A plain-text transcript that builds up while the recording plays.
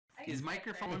Is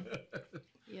microphone?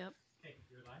 Yep. Hey,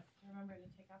 you're live? Remember to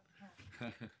take off the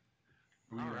hat.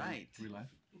 All right. We live?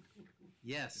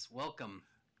 Yes, welcome.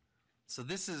 So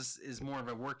this is more of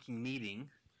a working meeting,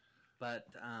 but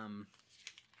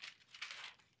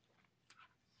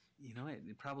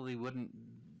it probably wouldn't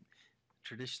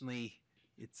traditionally.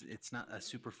 It's not a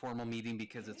super formal meeting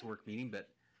because it's a work meeting, but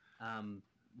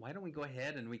why don't we go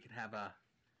ahead and we could have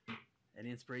an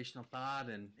inspirational thought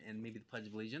and maybe the Pledge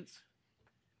of Allegiance.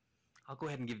 I'll go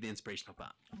ahead and give the inspirational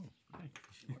thought. Oh, okay.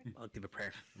 I'll give a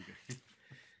prayer. Okay.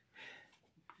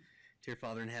 Dear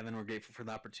Father in heaven, we're grateful for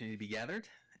the opportunity to be gathered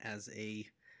as a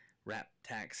RAP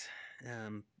tax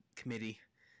committee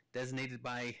designated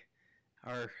by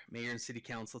our mayor and city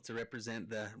council to represent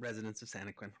the residents of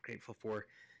Santaquin. Grateful for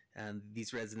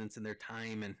these residents and their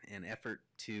time and effort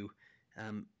to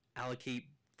allocate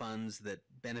funds that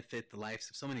benefit the lives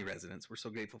of so many residents. We're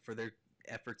so grateful for their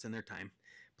efforts and their time.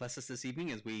 Bless us this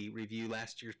evening as we review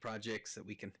last year's projects, that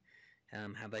we can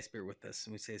have thy spirit with us.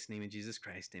 And we say this in the name of Jesus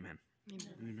Christ. Amen.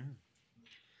 Amen.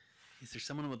 Is there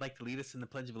someone who would like to lead us in the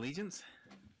Pledge of Allegiance?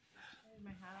 I had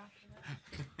my hat off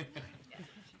for that.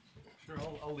 Sure,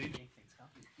 I'll lead.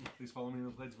 Please follow me in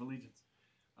the Pledge of Allegiance.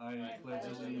 I pledge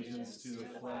allegiance to the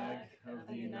flag of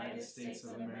the United States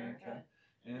of America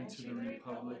and to the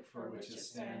republic for which it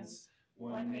stands,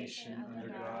 one nation under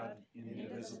God,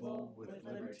 indivisible, with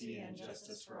liberty and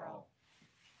justice for all.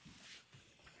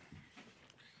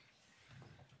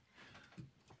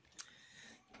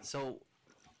 So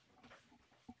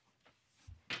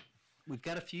we've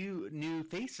got a few new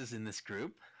faces in this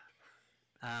group.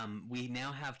 We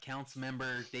now have Council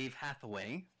Member Dave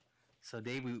Hathaway. So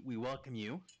Dave, we welcome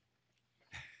you.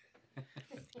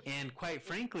 And quite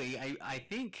frankly, I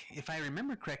think, if I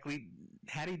remember correctly,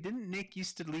 Hattie, didn't Nick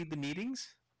used to lead the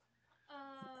meetings?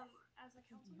 As a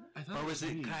council member? Or was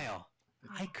it Kyle?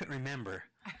 I couldn't remember.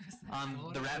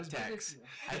 On the rap tax.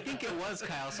 I think it was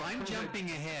Kyle, so I'm jumping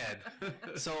ahead.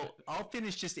 So I'll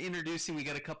finish just introducing. We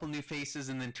got a couple new faces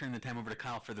and then turn the time over to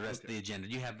Kyle for the rest of the agenda.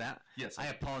 Do you have that? Yes. I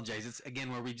apologize. It's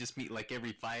again where we just meet like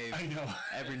every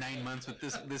 9 months with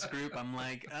this group. I'm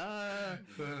like,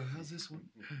 how's this one?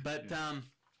 But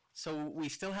so we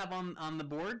still have on the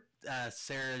board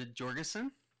Sarah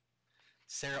Jorgensen,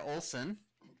 Sarah Olson,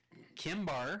 Kim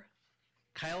Barr,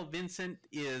 Kyle Vincent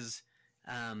is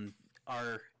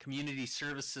our community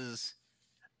services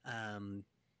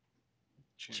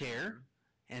chair,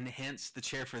 and hence the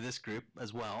chair for this group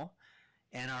as well.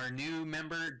 And our new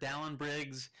member, Dallin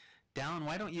Briggs. Dallin,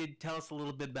 why don't you tell us a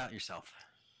little bit about yourself?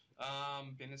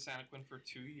 Been in Santaquin for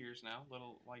 2 years now,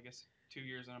 I guess 2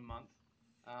 years and a month.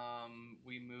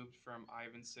 We moved from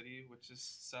Ivan City, which is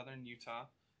southern Utah.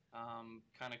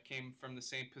 Kind of came from the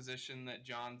same position that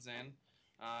John's in.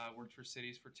 Worked for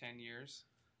cities for 10 years.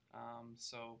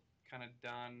 So kind of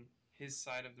done his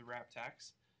side of the rap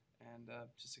tax, and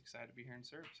just excited to be here and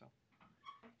serve. So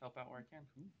help out where I can.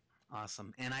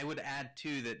 Awesome. And I would add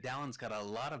too that Dallin's got a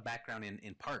lot of background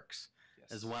in parks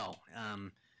as well. I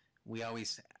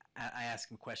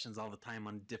ask him questions all the time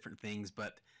on different things,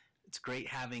 but it's great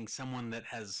having someone that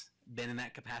has been in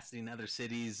that capacity in other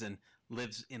cities and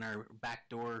lives in our back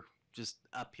door just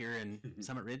up here in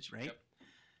Summit Ridge, right? Yep.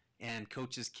 And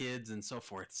coaches kids and so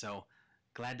forth. So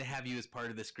glad to have you as part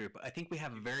of this group. I think we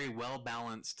have a very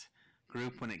well-balanced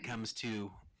group when it comes to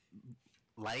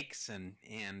likes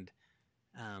and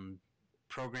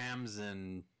programs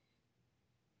and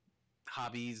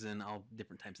hobbies and all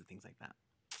different types of things like that.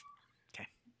 Okay.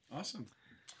 Awesome.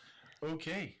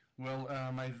 Okay. Well,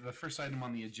 the first item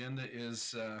on the agenda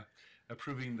is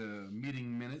approving the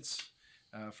meeting minutes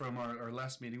from our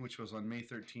last meeting, which was on May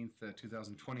 13th,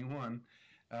 2021.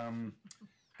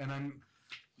 And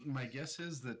my guess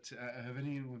is that have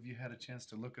any of you had a chance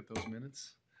to look at those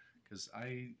minutes? Because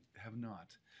I have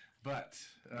not. But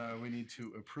we need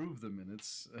to approve the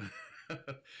minutes.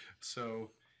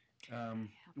 So would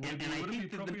it be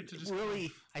appropriate to just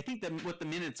really, I think that what the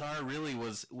minutes are really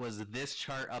was this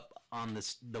chart up on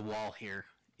the wall here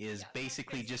is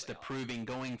basically just approving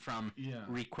going from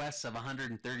requests of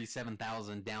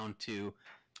 137,000 down to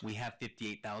we have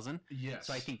 58,000. Yes.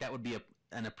 So I think that would be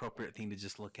an appropriate thing to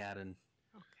just look at, and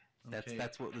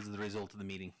that's what was the result of the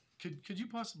meeting. Could you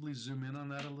possibly zoom in on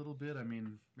that a little bit? I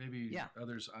mean, maybe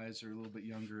others' eyes are a little bit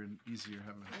younger and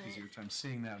have an easier time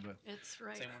seeing that. But It's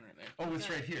right. Same one right there. oh, it's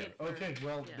right here. Okay,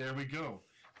 well, Yeah. there we go.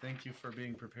 Thank you for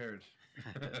being prepared.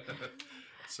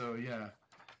 So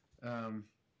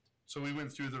so we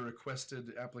went through the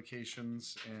requested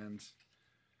applications, and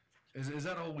is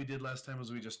that all we did last time?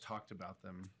 Was we just talked about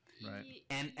them? Right.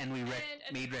 And we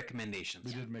made recommendations.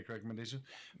 We did make recommendations,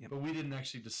 Yep. but we didn't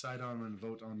actually decide on and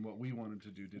vote on what we wanted to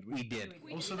do, did we? We did.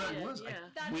 Oh, so that was.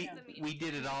 That We, is the meeting. we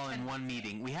did it all in one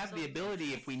meeting. We have the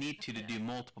ability, if we need to do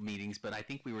multiple meetings, but I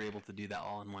think we were able to do that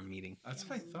all in one meeting. That's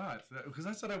what I thought. Because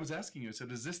that's what I was asking you. I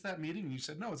said, is this that meeting? And you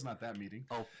said, no, it's not that meeting.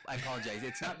 Oh, I apologize.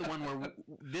 It's not the one where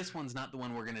this one's not the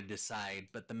one we're going to decide,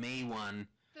 but the May one.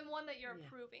 The one that you're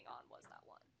approving on was that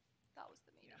one. That was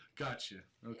the meeting. Gotcha.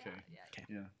 Okay. Yeah. Okay.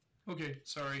 Yeah. Okay.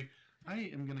 Sorry.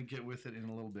 I am going to get with it in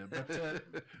a little bit. But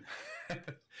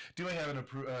do I have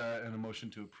an motion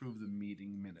to approve the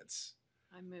meeting minutes?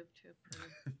 I move to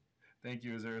approve. Thank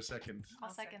you. Is there a second? I'll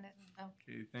second it. Oh.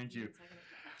 Okay. Thank you.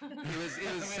 It was We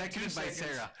have seconded 2 by seconds.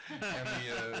 Sarah.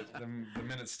 And the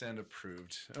minutes stand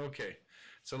approved. Okay,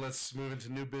 so let's move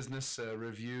into new business,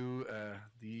 review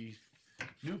the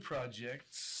new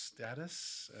project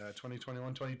status,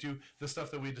 2021-22, the stuff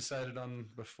that we decided on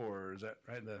before. Is that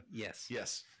right? Yes.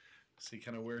 Yes. See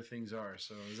kind of where things are.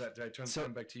 So is that, did I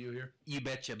turn back to you here? You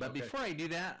betcha. But Okay. before I do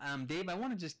that, Dave, I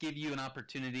want to just give you an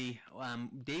opportunity.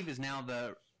 Dave is now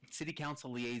the city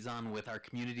council liaison with our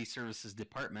community services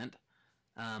department.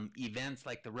 Events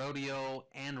like the rodeo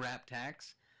and Rap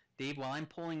Tax. Dave, while I'm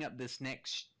pulling up this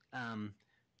next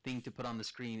thing to put on the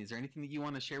screen, is there anything that you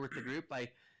want to share with the group?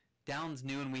 Down's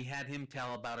new and we had him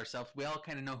tell about ourselves. We all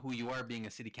kind of know who you are being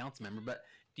a city council member, but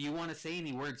do you want to say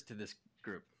any words to this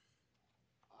group?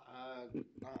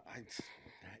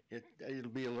 It'll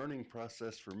be a learning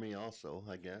process for me also,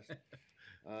 I guess.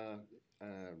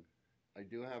 I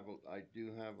do have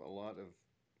a lot of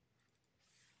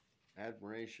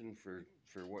admiration for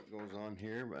what goes on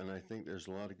here, and I think there's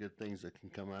a lot of good things that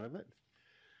can come out of it.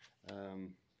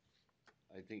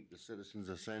 I think the citizens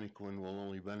of Santaquin will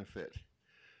only benefit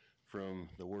from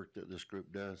the work that this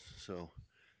group does. So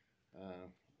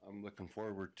I'm looking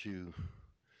forward to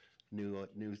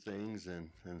new things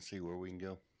and see where we can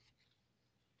go.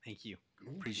 Thank you.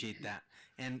 Appreciate that.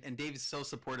 And Dave is so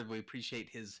supportive. We appreciate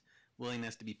his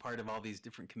willingness to be part of all these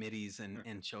different committees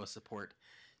and show us support.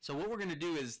 So what we're going to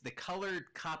do is the colored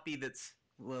copy it's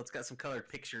got some colored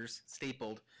pictures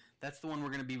stapled. That's the one we're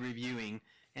going to be reviewing.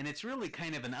 And it's really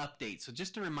kind of an update. So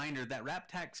just a reminder that Rap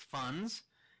Tax funds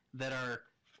that are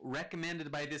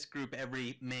recommended by this group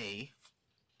every May,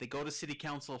 they go to City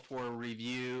Council for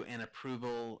review and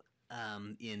approval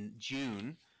in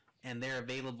June, and they're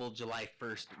available July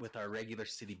 1st with our regular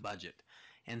city budget.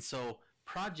 And so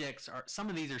some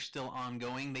of these are still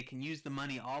ongoing. They can use the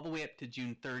money all the way up to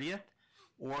June 30th,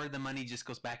 or the money just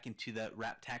goes back into the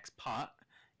Rap Tax pot,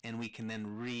 and we can then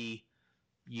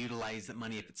reutilize that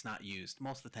money if it's not used.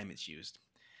 Most of the time it's used.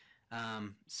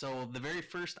 So the very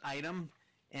first item,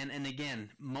 and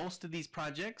again, most of these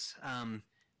projects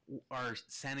are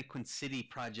Santaquin City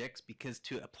projects, because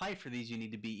to apply for these you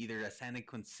need to be either a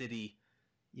Santaquin City,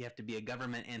 you have to be a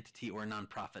government entity or a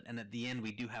nonprofit. And at the end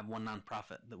we do have one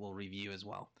nonprofit that we'll review as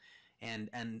well.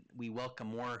 And we welcome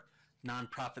more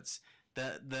nonprofits.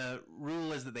 The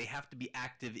rule is that they have to be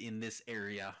active in this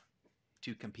area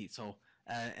to compete. So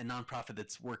a nonprofit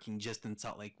that's working just in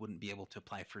Salt Lake wouldn't be able to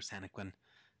apply for Santaquin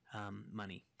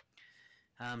money.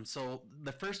 So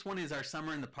the first one is our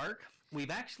Summer in the Park. We've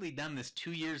actually done this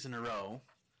 2 years in a row,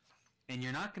 and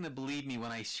you're not going to believe me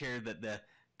when I share that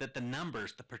the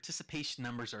numbers, the participation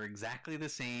numbers, are exactly the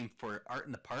same for Art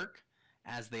in the Park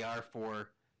as they are for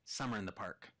Summer in the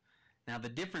Park. Now the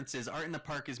difference is Art in the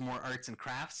Park is more arts and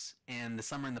crafts, and the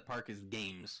Summer in the Park is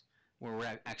games, where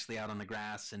we're actually out on the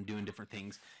grass and doing different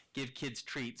things, give kids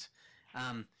treats.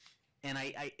 And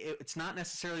it's not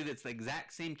necessarily that it's the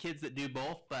exact same kids that do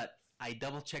both, but I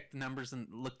double-checked the numbers and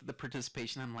looked at the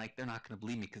participation. I'm like, they're not going to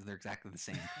believe me because they're exactly the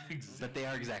same. But they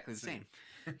are exactly the same.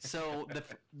 So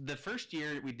the first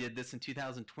year we did this in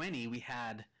 2020, we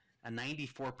had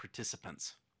 94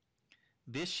 participants.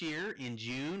 This year in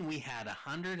June, we had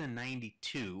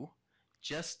 192,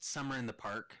 just Summer in the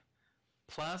Park,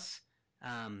 plus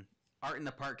Art in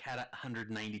the Park had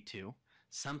 192.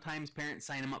 Sometimes parents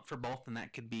sign them up for both, and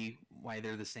that could be why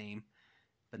they're the same,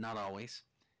 but not always.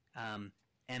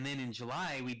 And then in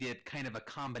July, we did kind of a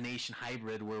combination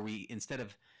hybrid where we, instead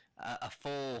of a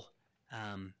full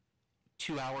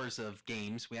 2 hours of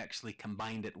games, we actually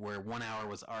combined it where 1 hour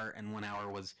was art and 1 hour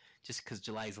was just because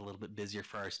July is a little bit busier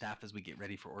for our staff as we get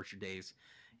ready for Orchard Days.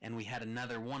 And we had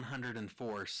another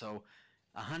 104. So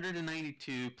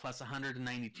 192 plus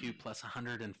 192 plus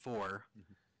 104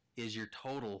 is your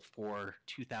total for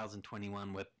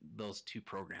 2021 with those two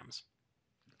programs.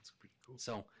 That's pretty cool.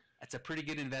 So that's a pretty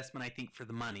good investment, I think, for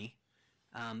the money.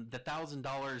 The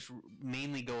 $1,000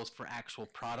 mainly goes for actual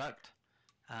product.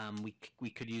 We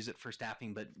could use it for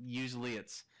staffing, but usually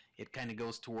it kind of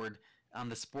goes toward On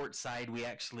the sports side, we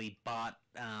actually bought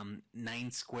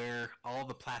 9 Square, all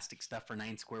the plastic stuff for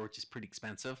 9 Square, which is pretty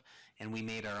expensive, and we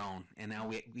made our own. And now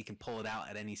we can pull it out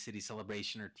at any city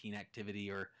celebration or teen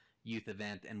activity or youth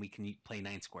event, and we can play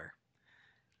 9 Square.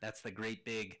 That's the great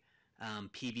big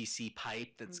PVC pipe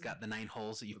that's got the 9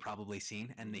 holes that you've probably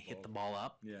seen, and they hit the ball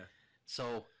up. Yeah.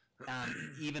 So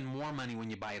even more money when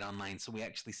you buy it online. So we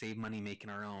actually save money making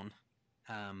our own.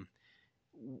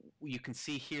 You can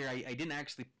see here, I didn't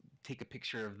actually take a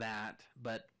picture of that,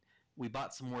 but we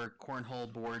bought some more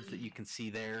cornhole boards that you can see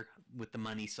there with the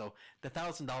money. So the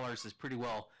 $1,000 has pretty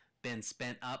well been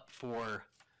spent up for,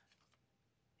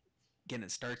 again,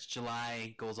 it starts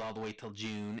July, goes all the way till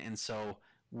June, and so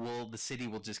the city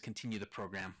will just continue the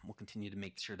program. We'll continue to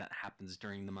make sure that happens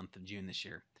during the month of June this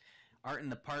year. Art in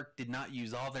the Park did not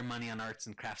use all their money on arts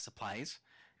and craft supplies,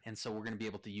 and so we're going to be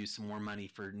able to use some more money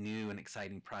for new and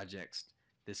exciting projects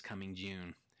this coming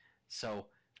June. So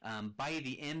by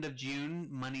the end of June,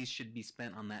 money should be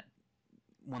spent on that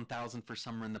 $1,000 for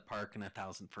summer in the park and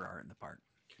 $1,000 for art in the park.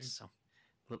 Okay. So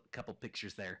a couple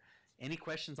pictures there. Any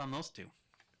questions on those two?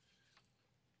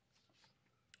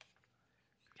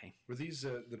 Okay. Were these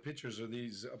the pictures? Are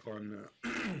these up on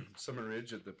Summer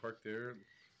Ridge at the park there?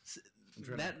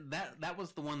 That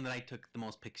was the one that I took the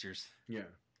most pictures. Yeah.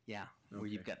 Yeah, where Okay.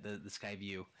 you've got the sky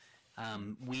view.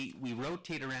 We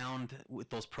rotate around with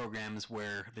those programs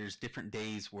where there's different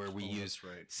days where we use That's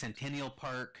right. Centennial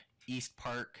Park, East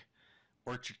Park,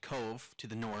 Orchard Cove to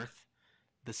the north,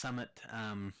 the Sunset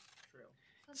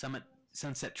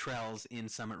Trails in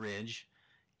Summit Ridge,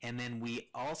 and then we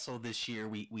also this year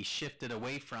we shifted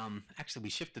away from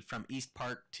East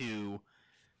Park to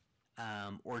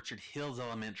Orchard Hills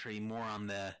Elementary, more on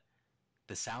the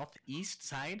southeast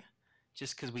side,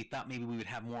 just because we thought maybe we would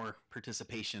have more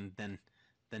participation than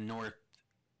the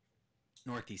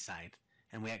northeast side,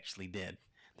 and we actually did.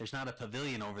 There's not a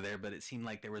pavilion over there, but it seemed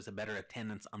like there was a better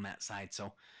attendance on that side,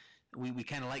 so we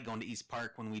kind of like going to East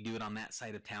Park when we do it on that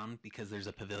side of town because there's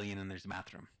a pavilion and there's a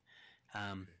bathroom.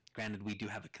 Granted, we do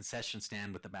have a concession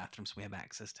stand with the bathroom, so we have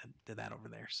access to that over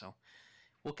there. So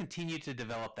we'll continue to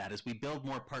develop that. As we build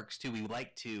more parks, too, we would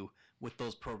like to, with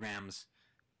those programs,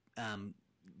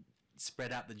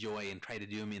 spread out the joy and try to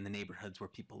do them in the neighborhoods where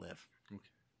people live. Okay.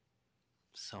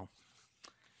 So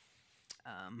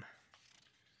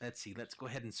let's see. Let's go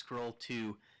ahead and scroll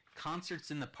to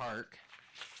concerts in the park.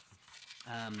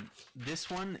 This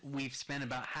one, we've spent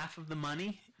about half of the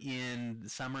money in the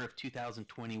summer of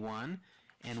 2021,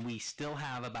 and we still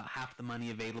have about half the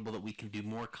money available that we can do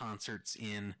more concerts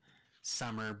in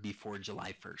summer before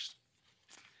July 1st.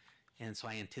 And so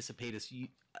I anticipate us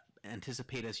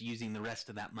using the rest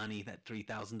of that money, that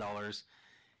 $3,000.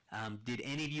 Did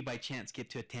any of you by chance get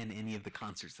to attend any of the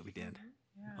concerts that we did?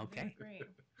 Yeah, Okay. Great.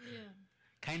 Yeah.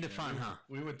 Kind of fun, huh?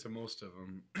 We went to most of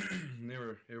them.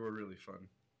 they were really fun.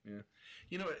 Yeah,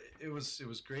 you know, it was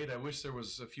great. I wish there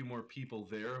was a few more people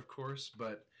there, of course,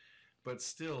 but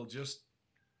still, just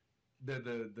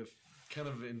the kind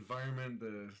of environment,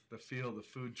 the feel, the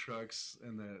food trucks,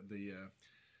 and the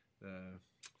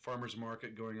farmers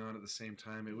market going on at the same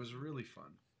time. It was really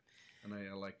fun, and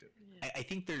I liked it. I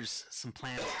think there's some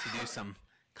plans to do some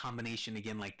combination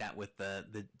again like that with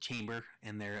the chamber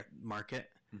and their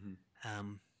market.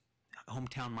 Mm-hmm.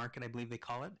 Hometown market, I believe they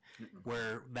call it,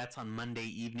 where that's on Monday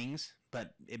evenings,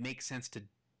 but it makes sense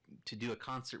to do a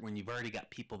concert when you've already got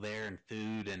people there and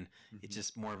food, and it's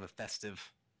just more of a festive.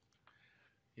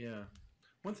 Yeah.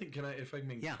 One thing, if I can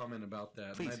make a comment about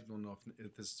that, and I Please. don't know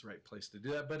if this is the right place to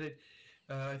do that, but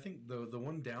I think the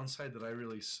one downside that I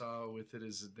really saw with it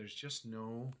is that there's just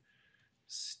no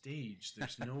stage.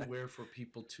 There's nowhere for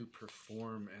people to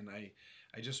perform, and I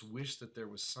just wish that there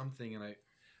was something, and I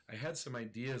had some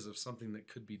ideas of something that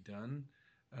could be done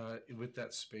with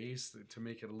that space to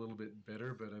make it a little bit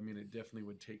better, but I mean, it definitely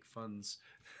would take funds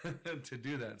to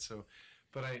do that. So,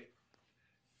 but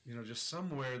just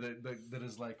somewhere that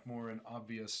is like more an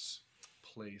obvious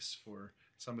place for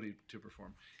somebody to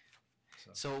perform.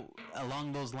 So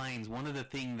along those lines, one of the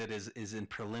things that is in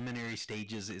preliminary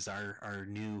stages is our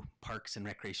new Parks and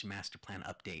Recreation Master Plan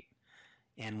update.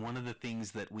 And one of the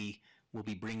things that we will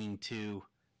be bringing to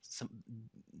some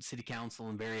city council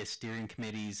and various steering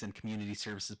committees and community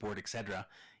services board, etc.,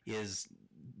 is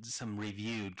some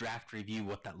draft review,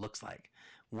 what that looks like.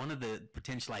 One of the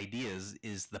potential ideas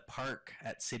is the park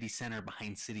at City Center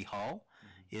behind City Hall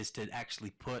is to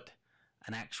actually put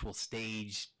an actual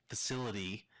stage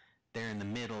facility there in the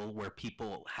middle where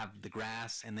people have the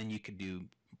grass, and then you could do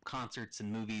concerts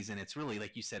and movies, and it's really,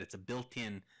 like you said, it's a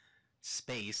built-in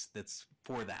space that's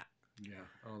for that. Yeah.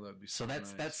 Oh, that'd be So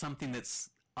nice. that's something that's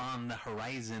on the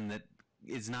horizon that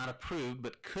is not approved,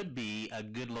 but could be a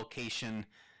good location.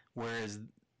 Whereas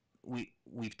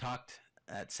we've talked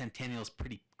at Centennial's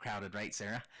pretty crowded, right,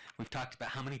 Sarah? We've talked about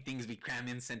how many things we cram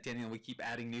in Centennial. We keep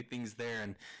adding new things there,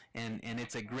 and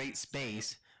it's a great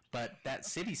space. But that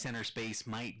city center space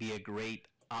might be a great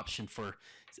option for.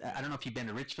 I don't know if you've been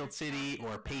to Richfield City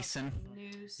or Payson.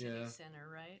 New city Yeah. center,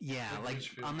 right? Yeah, Like like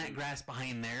Richfield, on that yeah. grass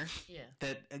behind there. Yeah.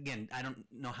 That again, I don't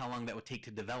know how long that would take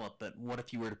to develop, but what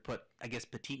if you were to put? I guess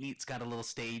Petite Meat's got a little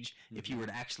stage. If you were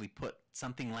to actually put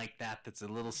something like that, that's a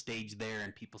little stage there,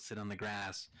 and people sit on the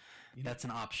grass, You know- that's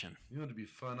an option. You know, it'd be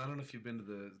fun. I don't know if you've been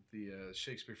to the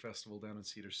Shakespeare Festival down in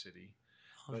Cedar City,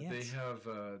 Oh, but they yes. have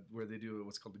where they do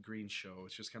what's called the Green Show.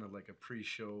 It's just kind of like a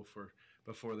pre-show for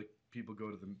before the people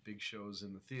go to the big shows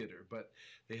in the theater. But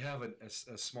they have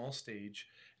a small stage,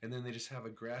 and then they just have a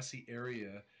grassy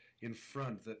area in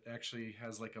front that actually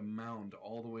has like a mound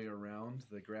all the way around.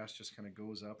 The grass just kind of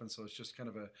goes up, and so it's just kind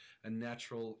of a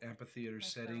natural amphitheater Like the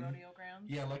setting. rodeo grounds.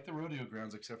 Yeah, like the rodeo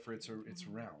grounds, except for it's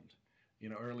round, you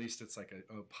know, or at least it's like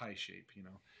a pie shape, you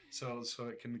know. So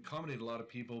it can accommodate a lot of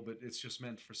people, but it's just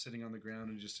meant for sitting on the ground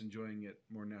and just enjoying it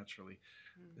more naturally.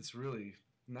 It's really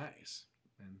nice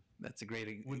and That's a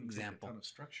great wouldn't example. take a ton of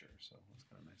structure, so it's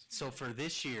kind of nice. So for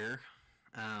this year,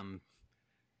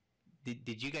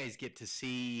 did you guys get to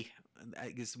see? I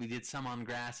guess we did some on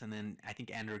grass, and then I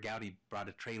think Andrew Gowdy brought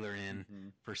a trailer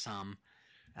in for some.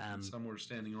 Some were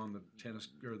standing on the tennis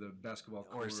or the basketball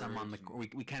court, Or some on the.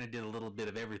 We kind of did a little bit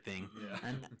of everything. Yeah.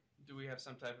 And Do we have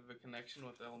some type of a connection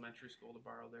with the elementary school to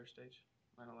borrow their stage?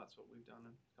 I know that's what we've done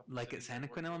in a couple like at cities I've Santaquin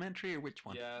worked with. Elementary, or which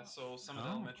one? Yeah, so some of the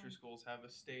Oh. elementary schools have a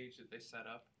stage that they set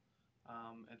up.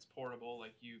 It's portable,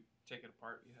 like you take it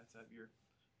apart, you have to have your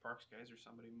parks guys or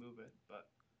somebody move it, but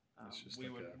It's just we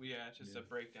like would, a- it's just yeah. a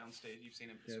breakdown stage. You've seen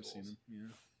it in Yeah, I've schools seen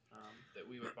them. Yeah. that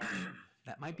we would borrow.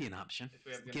 That might be an option. If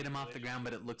we have good Get them off the ventilation. ground,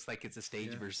 but it looks like it's a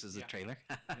stage Yeah. versus a Yeah. trailer.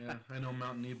 Yeah, I know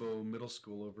Mount Nebo Middle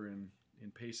School over in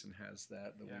Payson has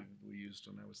that Yeah. we used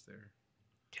when I was there.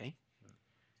 Okay.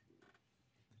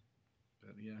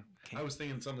 But yeah, Okay. I was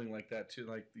thinking something like that too.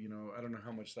 Like, you know, I don't know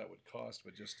how much that would cost,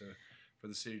 but just for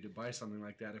the city to buy something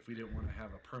like that, if we didn't want to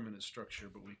have a permanent structure,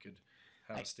 but we could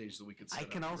have a stage that we could set I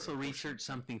up can for also a portion. research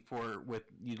something for with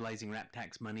utilizing RAP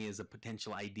tax money as a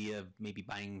potential idea of maybe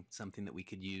buying something that we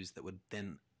could use that would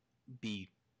then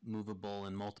be movable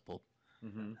and multiple.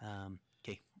 Mhm.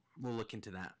 Okay, we'll look into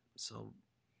that. So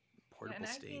portable And I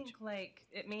stage. think like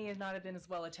it may not have been as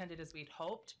well attended as we'd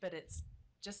hoped, but it's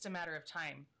just a matter of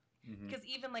time. Mhm. Because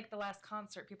even like the last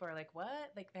concert, people are like,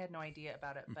 "What?" Like they had no idea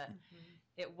about it, but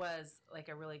it was like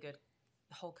a really good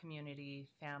whole community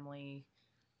family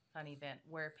fun event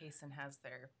where Payson has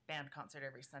their band concert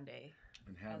every Sunday,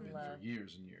 And have been love- for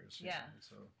years and years. Yeah.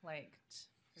 So like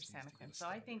for Just needs to Santaquin. get So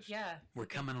I think established. We're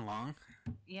coming along.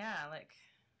 like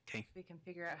 'Kay. we can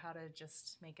figure out how to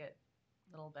just make it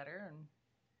a little better and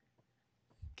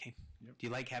Okay. Yep. Do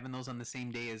you like having those on the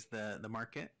same day as the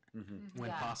market mhm. when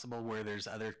Yeah. possible, where there's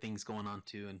other things going on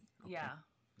too? And okay. yeah.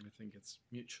 I think it's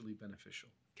mutually beneficial.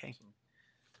 'Kay. So,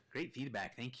 Great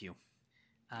feedback. Thank you.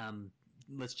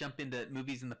 Let's jump into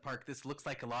movies in the park. This looks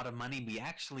like a lot of money. We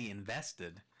actually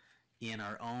invested in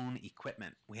our own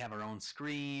equipment. We have our own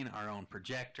screen, our own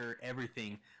projector,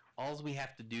 everything. All we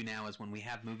have to do now is when we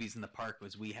have movies in the park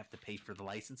is we have to pay for the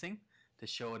licensing to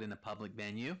show it in a public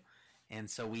venue. And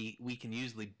so we can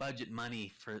usually budget money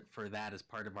for that as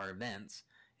part of our events.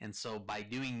 And so by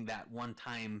doing that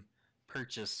one-time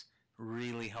purchase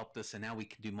really helped us, and now we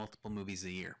can do multiple movies a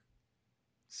year.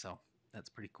 So that's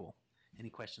pretty cool. Any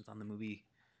questions on the movie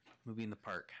in the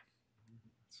park?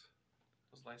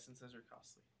 Those licenses are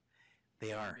costly. They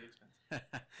Can are. be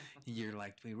expensive. You're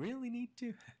like, we really need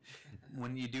to.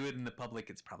 When you do it in the public,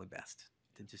 it's probably best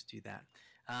to just do that.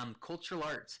 Cultural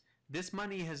arts. This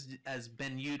money has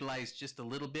been utilized just a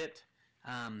little bit.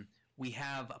 We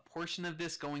have a portion of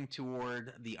this going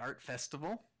toward the art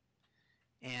festival,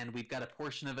 and we've got a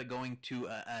portion of it going to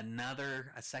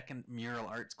a second mural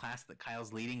arts class that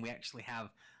Kyle's leading. We actually have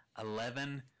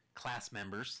 11 class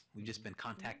members. We've just been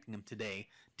contacting them today.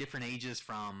 Different ages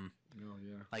from oh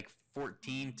yeah. like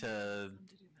 14 to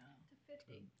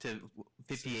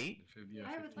 58. Yeah,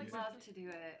 I would 58. love to do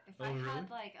it. If Oh, I really? had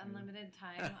like unlimited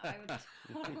time, I would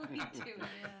totally do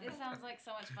it. It sounds like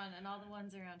so much fun, and all the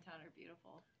ones around town are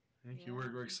beautiful. Thank you. Yeah.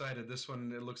 We're excited. This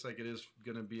one, it looks like it is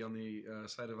going to be on the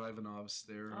side of Ivanov's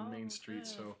there on Oh, Main Street. good.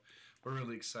 So we're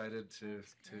really excited to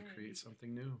That's create great.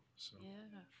 something new. So Yeah.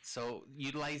 So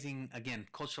utilizing again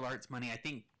cultural arts money, I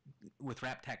think with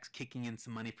Rap Tax kicking in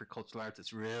some money for cultural arts,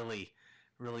 it's really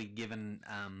given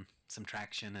some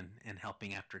traction and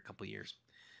helping after a couple of years.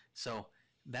 So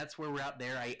that's where we're out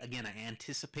there. I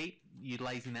anticipate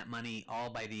utilizing that money all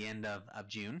by the end of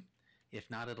June. If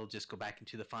not, it'll just go back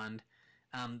into the fund.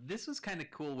 This was kind of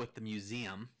cool with the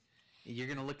museum. You're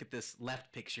going to look at this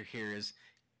left picture here is,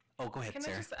 oh, go ahead, Can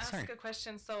Sarah. I just ask Sorry. a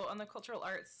question? So on the cultural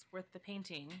arts with the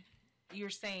painting, you're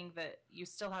saying that you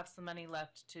still have some money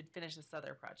left to finish this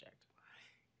other project.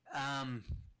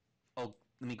 Oh,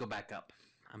 let me go back up.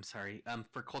 I'm sorry.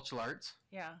 For cultural arts.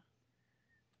 Yeah.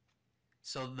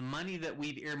 So the money that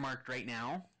we've earmarked right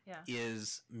now Yeah.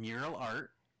 is mural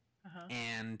art Uh-huh.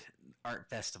 and art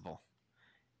festival.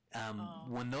 Oh.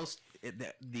 When those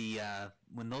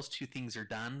when those two things are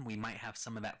done, we might have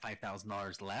some of that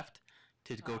 $5,000 left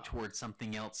to go Oh. towards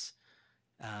something else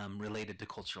related to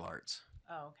cultural arts.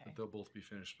 Oh, okay. But they'll both be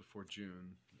finished before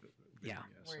June. Yeah.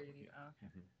 so- Where did you? Oh,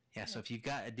 okay. Yeah, so if you've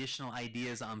got additional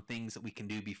ideas on things that we can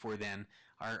do before then,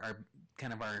 our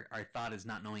thought is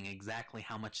not knowing exactly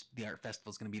how much the art festival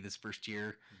is going to be this first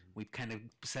year. We've kind of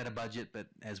set a budget, but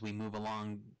as we move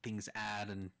along, things add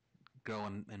and grow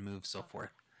and move, so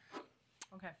forth.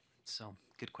 Okay. So,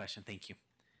 good question. Thank you.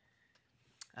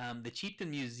 The Chieftain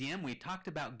Museum, we talked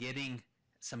about getting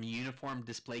some uniform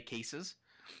display cases.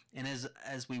 And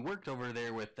as we worked over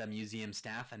there with the museum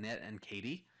staff, Annette and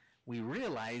Katie, we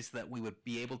realized that we would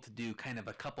be able to do kind of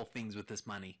a couple things with this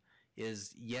money.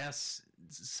 Is, yes,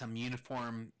 some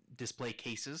uniform display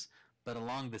cases, but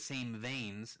along the same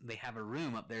veins, they have a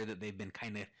room up there that they've been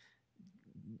kind of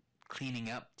cleaning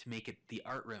up to make it the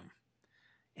art room.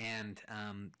 And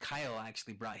Kyle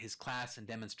actually brought his class and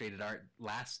demonstrated art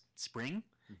last spring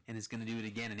and is going to do it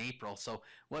again in April. So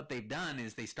what they've done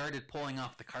is they started pulling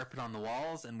off the carpet on the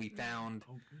walls, and we found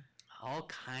Oh, good. all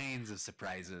kinds of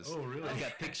surprises. Oh, really? I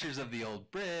got pictures of the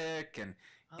old brick and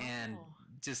Oh.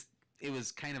 just it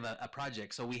was kind of a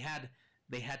project. So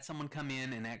they had someone come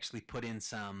in and actually put in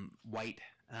some white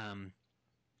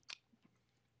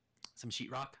some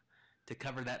sheetrock to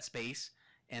cover that space.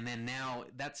 And then now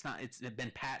it's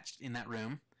been patched in that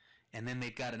room. And then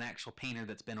they've got an actual painter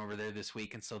that's been over there this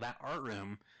week. And so that art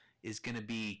room is going to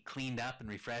be cleaned up and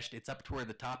refreshed. It's up toward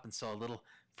the top. And so a little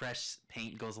fresh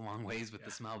paint goes a long ways with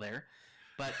the smell there.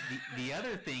 But the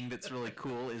other thing that's really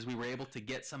cool is we were able to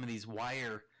get some of these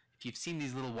wire, if you've seen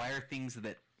these little wire things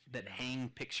that hang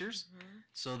pictures,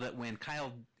 so that when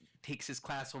Kyle takes his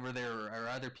class over there or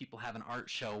other people have an art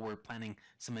show, we're planning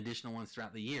some additional ones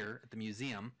throughout the year at the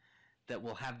museum, that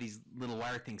will have these little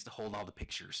wire things to hold all the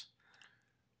pictures.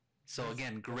 So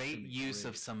again, great gonna be use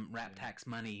of great. some RAP tax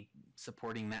money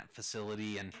supporting that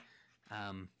facility, and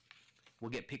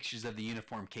we'll get pictures of the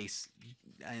uniform case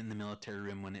in the military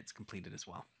room when it's completed as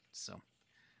well. So,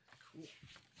 Cool.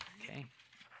 okay.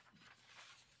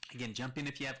 Again, jump in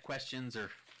if you have questions or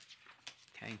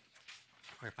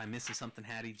if I'm missing something,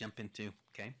 Hattie, jump in too.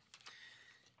 Okay.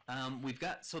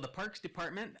 So the Parks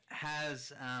Department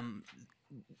has.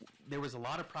 There was a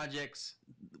lot of projects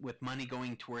with money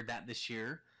going toward that this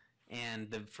year, and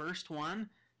the first one,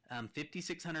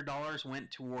 $5,600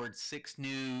 went towards 6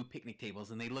 new picnic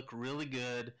tables, and they look really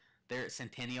good. They're at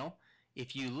Centennial.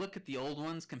 If you look at the old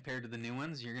ones compared to the new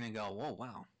ones, you're gonna go, "Whoa,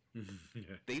 wow,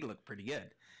 Yeah. they look pretty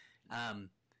good."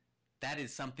 That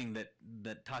is something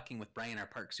that talking with Brian, our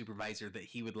park supervisor, that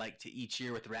he would like to each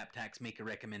year with the RAP tax make a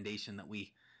recommendation that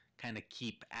we kind of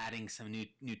keep adding some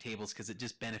new tables, because it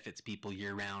just benefits people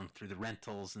year round through the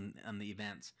rentals and the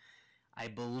events. I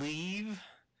believe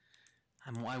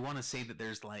I want to say that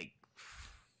there's like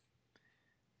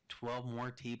 12 more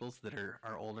tables that are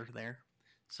older there,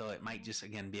 so it might just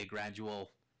again be a gradual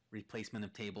replacement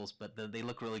of tables, but they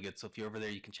look really good. So if you're over there,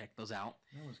 you can check those out.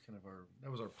 That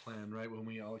was our plan, right? When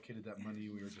we allocated that money,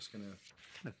 we were just gonna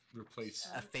Kind replace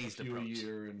A phased few approach. a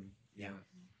year, and Yeah.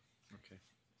 Okay.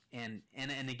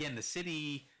 And again, the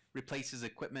city replaces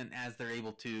equipment as they're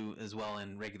able to as well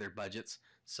in regular budgets.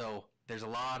 So there's a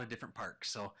lot of different parks.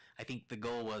 So I think the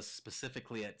goal was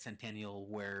specifically at Centennial,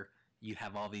 where you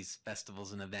have all these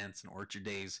festivals and events and orchard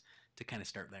days, to kind of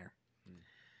start there.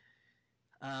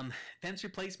 Fence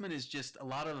replacement is just a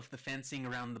lot of the fencing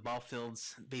around the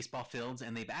baseball fields,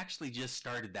 and they've actually just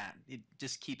started that. It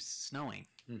just keeps snowing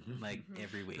like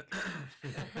every week.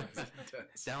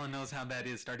 Dallin knows how that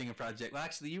is, starting a project. Well,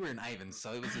 actually, you were in Ivans,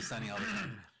 so it was just sunny all the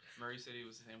time. Murray City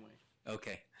was the same way.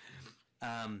 Okay.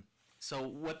 So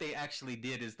what they actually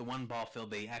did is the one ball field,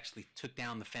 they actually took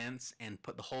down the fence and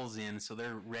put the holes in, so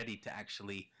they're ready to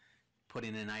actually put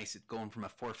in going from a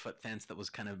 4-foot fence that was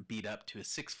kind of beat up to a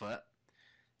 6-foot.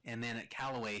 And then at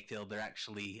Callaway Field, they're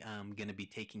actually going to be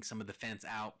taking some of the fence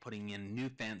out, putting in new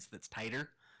fence that's tighter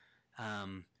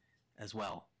as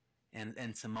well.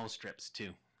 And some mow strips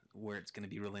too, where it's going to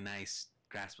be really nice.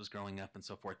 Grass was growing up and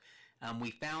so forth. We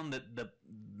found that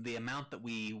the amount that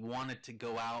we wanted to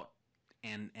go out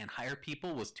and hire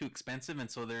people was too expensive, and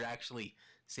so they're actually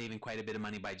saving quite a bit of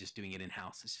money by just doing it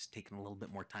in-house. It's just taking a little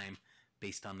bit more time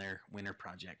based on their winter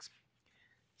projects.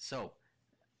 So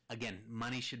again,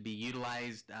 money should be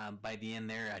utilized by the end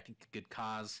there. I think a good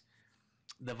cause.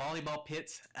 The volleyball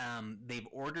pits, they've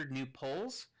ordered new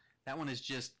poles. That one is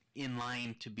just in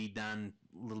line to be done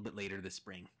a little bit later this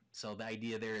spring. So the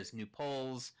idea there is new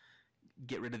poles,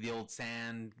 get rid of the old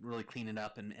sand, really clean it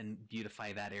up and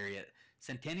beautify that area.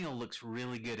 Centennial looks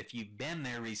really good. If you've been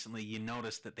there recently, you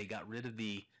notice that they got rid of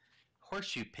the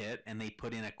horseshoe pit and they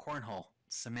put in a cornhole,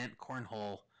 cement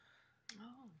cornhole.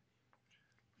 Oh.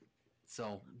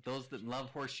 So those that love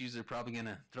horseshoes are probably going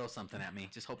to throw something at me.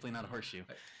 Just hopefully not a horseshoe.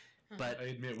 But I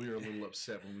admit we were a little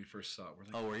upset when we first saw it. We're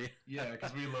like, oh, were you? yeah,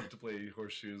 because we love to play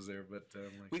horseshoes there, but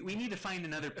like, We need to find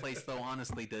another place, though,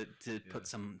 honestly, to put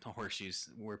some horseshoes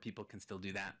where people can still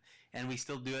do that. And we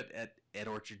still do it at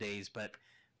Orchard Days, but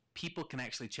people can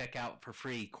actually check out for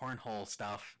free cornhole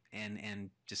stuff and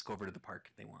just go over to the park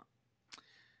if they want.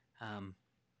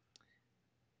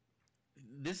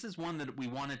 This is one that we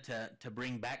wanted to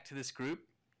bring back to this group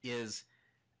is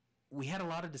we had a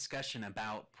lot of discussion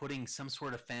about putting some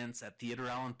sort of fence at Theodore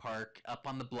Allen Park up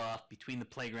on the bluff between the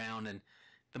playground, and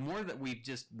the more that we've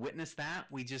just witnessed that,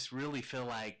 we just really feel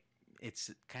like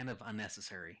it's kind of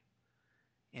unnecessary.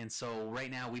 And so right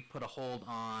now we put a hold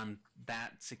on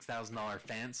that $6,000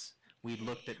 fence. We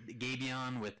looked at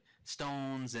gabion with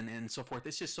stones and so forth.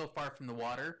 It's just so far from the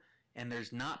water, and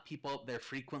there's not people up there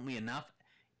frequently enough.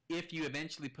 If you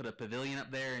eventually put a pavilion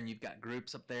up there and you've got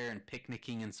groups up there and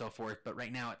picnicking and so forth, but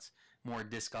right now it's more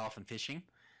disc golf and fishing.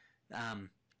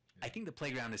 I think the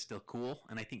playground is still cool,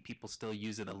 and I think people still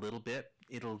use it a little bit.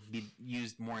 It'll be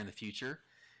used more in the future.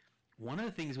 One of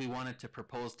the things we wanted to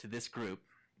propose to this group,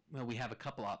 well, we have a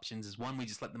couple options, is one, we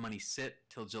just let the money sit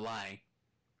till July.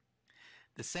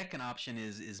 The second option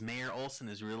is Mayor Olson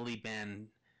has really been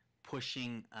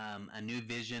pushing a new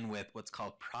vision with what's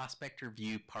called Prospector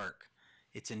View Park.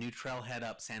 It's a new trailhead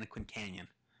up Santaquin Canyon.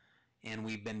 And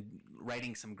we've been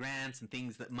writing some grants and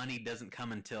things that money doesn't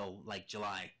come until like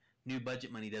July. New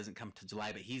budget money doesn't come to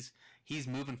July, but he's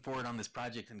moving forward on this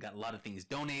project and got a lot of things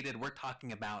donated. We're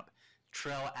talking about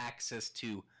trail access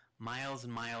to miles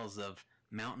and miles of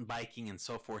mountain biking and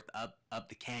so forth up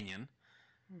the canyon.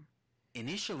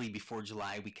 Initially, before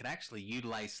July, we could actually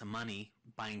utilize some money,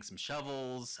 buying some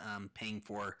shovels, paying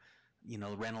for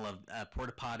rental of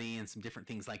porta potty and some different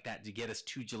things like that to get us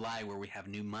to July where we have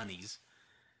new monies.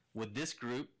 Would this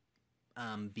group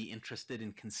be interested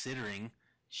in considering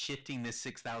shifting this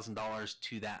 $6,000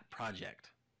 to that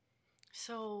project?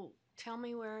 So tell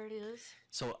me where it is.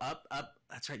 So up,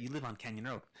 that's right, you live on Canyon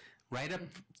Road. Right up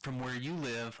from where you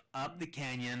live, up the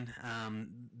canyon,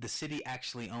 the city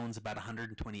actually owns about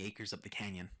 120 acres up the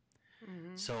canyon.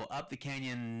 Mm-hmm. So up the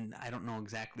canyon, I don't know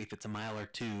exactly if it's a mile or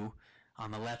two. On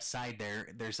the left side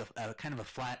there's a kind of a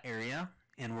flat area,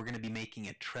 and we're going to be making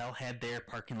a trailhead there,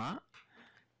 parking lot.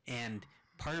 And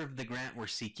part of the grant we're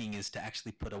seeking is to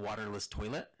actually put a waterless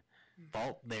toilet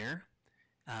vault there.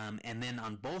 And then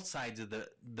on both sides of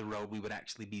the road, we would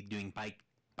actually be doing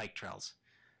bike trails.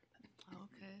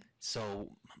 Okay.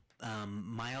 So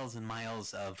miles and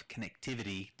miles of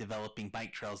connectivity, developing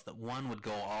bike trails that one would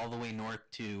go all the way north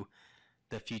to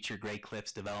the future Gray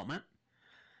Cliffs development.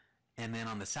 And then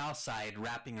on the south side,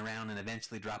 wrapping around and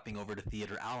eventually dropping over to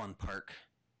Theodore Allen Park,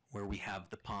 where we have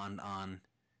the pond on,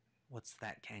 what's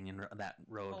that canyon, that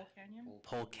road? Pole Canyon?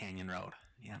 Pole Canyon Road.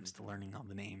 Yeah, I'm still learning all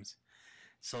the names.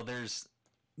 So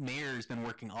Mayor's been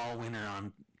working all winter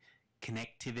on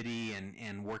connectivity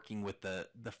and working with the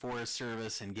Forest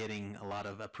Service and getting a lot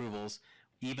of approvals,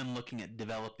 even looking at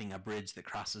developing a bridge that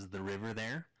crosses the river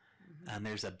there. Mm-hmm. And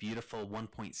there's a beautiful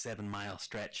 1.7 mile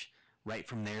stretch right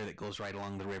from there that goes right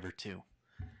along the river too.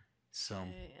 So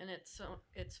Okay, and it's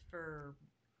for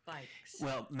bikes.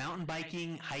 well, mountain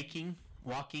biking, hiking,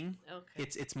 walking. Okay.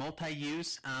 It's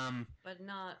multi-use. But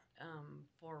not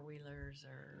four-wheelers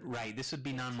or... Right. This would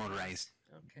be non-motorized.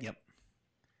 Okay. Yep.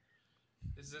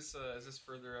 Is this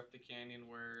further up the canyon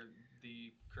where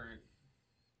the current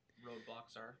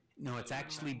roadblocks are? No, it's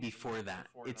actually before that.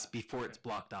 It's before it's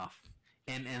blocked off.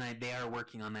 And they are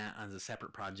working on that as a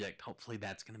separate project. Hopefully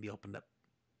that's going to be opened up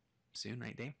soon,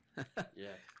 right, Dave? Yeah.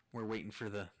 We're waiting for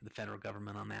the federal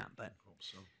government on that, but hope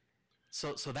so.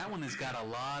 so that one has got a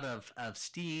lot of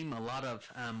steam. A lot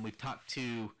of we've talked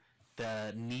to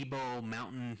the Nebo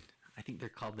Mountain. I think they're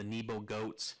called the Nebo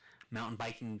Goats Mountain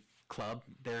Biking Club.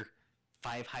 They're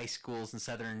 5 high schools in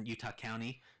southern Utah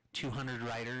County, 200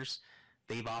 riders.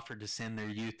 They've offered to send their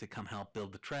youth to come help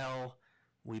build the trail.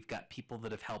 We've got people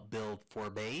that have helped build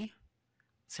Forbay.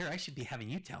 Sarah, I should be having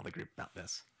you tell the group about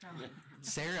this. Oh.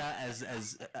 Sarah, as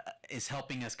is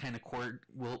helping us kind of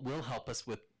will help us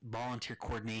with volunteer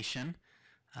coordination.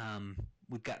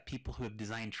 We've got people who have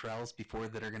designed trails before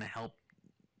that are going to help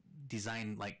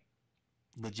design like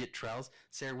legit trails.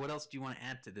 Sarah, what else do you want to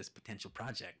add to this potential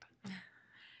project?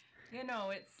 You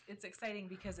know, it's exciting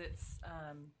because it's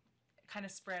kind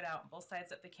of spread out on both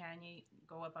sides up the canyon.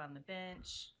 Go up on the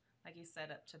bench, like you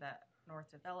said, up to that north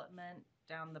development,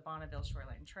 down the Bonneville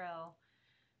Shoreline Trail,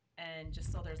 and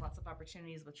just so there's lots of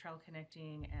opportunities with trail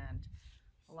connecting and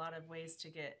a lot of ways to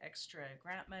get extra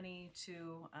grant money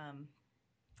to.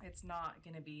 It's not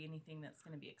going to be anything that's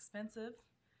going to be expensive.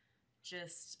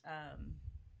 Just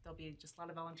there'll be just a lot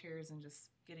of volunteers and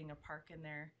just getting a park in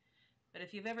there. But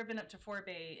if you've ever been up to Fort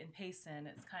Bay in Payson,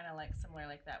 it's kind of like similar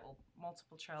like that. Well,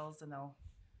 multiple trails and they'll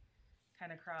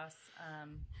kind of cross,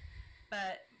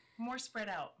 but more spread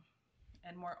out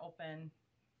and more open,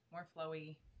 more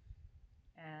flowy,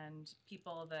 and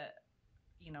people that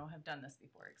have done this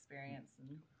before experience,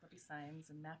 and there'll be signs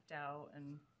and mapped out,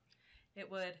 and it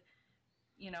would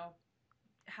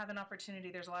have an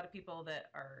opportunity. There's a lot of people that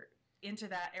are into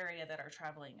that area that are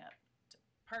traveling up to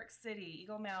Park City,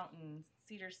 Eagle Mountain,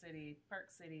 Cedar City, Park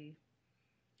City,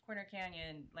 Corner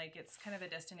Canyon. Like, it's kind of a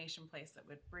destination place that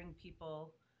would bring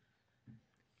people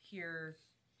here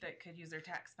that could use their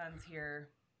tax funds here,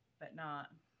 but not,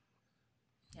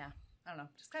 I don't know,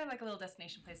 just kind of like a little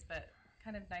destination place, but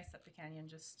kind of nice up the canyon.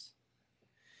 Just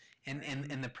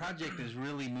and the project is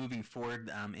really moving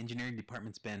forward. Engineering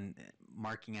department's been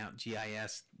marking out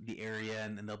GIS the area,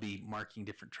 and they'll be marking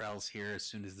different trails here as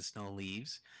soon as the snow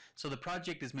leaves. So the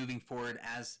project is moving forward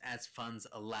as funds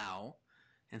allow,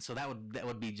 and so that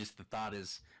would be just the thought.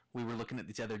 Is we were looking at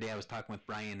this the other day. I was talking with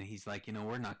Brian, and he's like,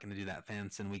 we're not going to do that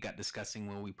fence, and we got discussing.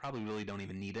 Well, we probably really don't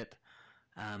even need it,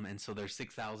 and so there's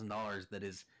 $6,000 that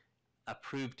is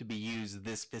approved to be used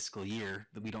this fiscal year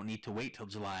that we don't need to wait till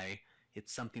July.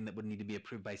 It's something that would need to be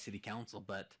approved by city council,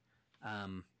 but I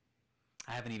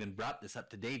haven't even brought this up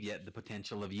to Dave yet, the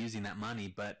potential of using that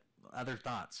money, but other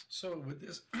thoughts? So with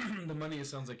this, the money, it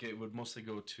sounds like it would mostly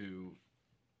go to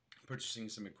purchasing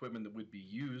some equipment that would be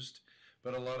used,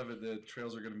 but a lot of it, the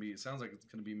trails are going to be, it sounds like it's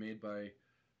going to be made by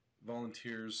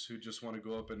volunteers who just want to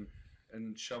go up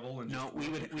and shovel and No, just we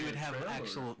walk would the have trail,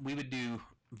 actual, we would do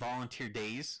volunteer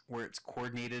days where it's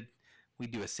coordinated. We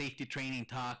do a safety training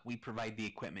talk. We provide the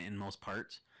equipment in most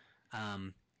parts.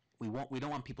 We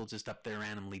don't want people just up there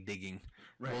randomly digging.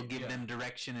 Right, We'll give yeah. them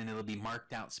direction, and it'll be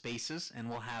marked out spaces, and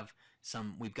we'll have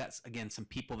we've got some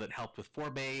people that helped with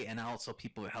Forbay, and also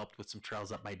people that helped with some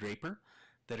trails up by Draper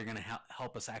that are going to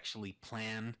help us actually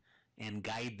plan and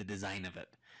guide the design of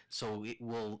it. So it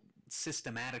will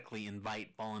systematically invite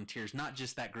volunteers, not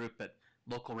just that group, but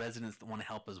local residents that want to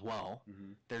help as well.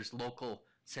 Mhm. There's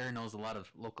Sarah knows a lot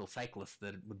of local cyclists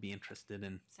that would be interested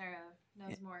in, Sarah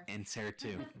knows more. and Sarah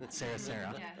too.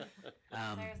 Sarah. Yeah.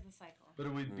 Sarah's the cycle. But it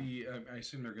would be, I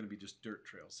assume they're going to be just dirt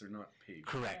trails. They're not paved.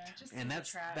 Correct. Yeah, just And single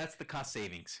that's track. the cost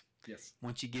savings. Yes.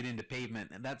 Once you get into pavement,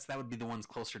 and that would be the ones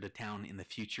closer to town in the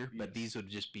future, but Yes. these would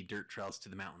just be dirt trails to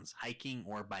the mountains, hiking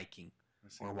or biking. I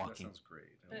see. Or walking. That sounds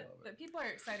great. I love But it. people are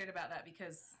excited about that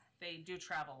because they do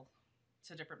travel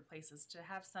to different places. To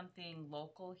have something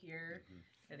local here Mhm.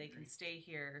 that they can stay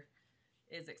here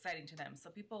is exciting to them. So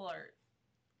people are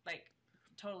like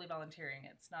totally volunteering.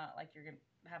 It's not like you're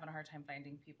having a hard time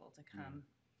finding people to come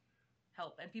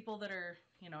help, and people that are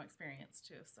experienced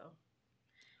too. So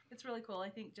it's really cool. I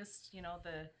think just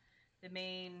the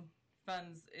main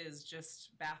funds is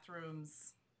just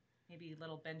bathrooms, maybe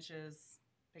little benches,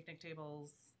 picnic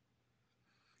tables.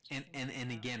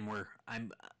 And again,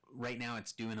 I'm right now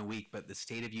it's due in a week, but the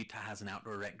state of Utah has an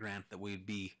outdoor rec grant that we'd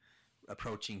be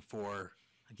approaching for,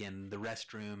 again, the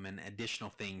restroom and additional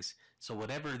things. So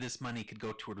whatever this money could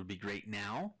go toward would be great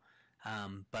now,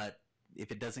 but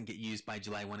if it doesn't get used by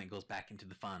July 1, it goes back into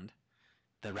the fund,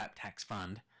 the RAP tax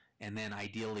fund, and then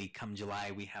ideally come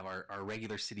July we have our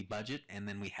regular city budget, and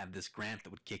then we have this grant that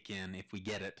would kick in if we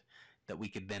get it, that we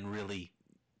could then really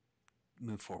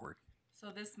move forward.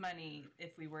 So this money,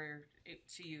 if we were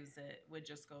to use it, would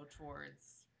just go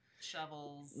towards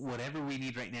shovels. Whatever we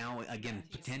need right now, again,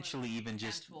 Just potentially like even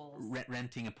just tools.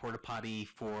 renting a porta potty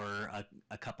for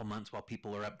a couple months while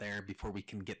people are up there before we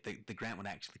can get the grant would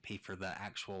actually pay for the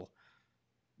actual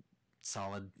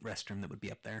solid restroom that would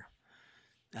be up there.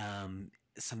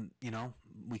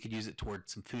 We could use it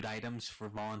towards some food items for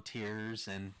volunteers,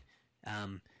 and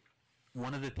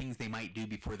one of the things they might do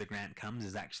before the grant comes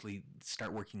is actually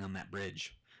start working on that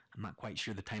bridge. I'm not quite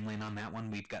sure the timeline on that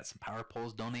one. We've got some power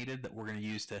poles donated that we're going to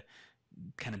use to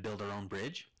kind of build our own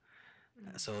bridge.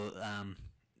 So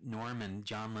Norm and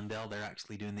John Lundell, they're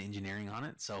actually doing the engineering on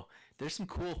it. So there's some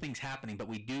cool things happening, but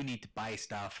we do need to buy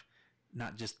stuff,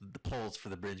 not just the poles for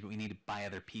the bridge, but we need to buy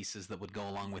other pieces that would go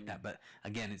along with that. But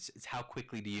again, it's how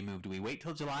quickly do you move? Do we wait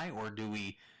till July, or do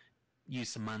we use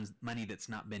some money that's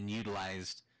not been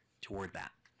utilized toward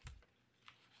that?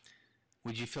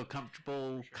 Would you feel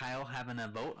comfortable, Kyle, having a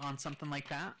vote on something like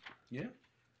that? Yeah.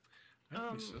 I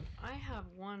think so. I have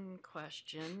one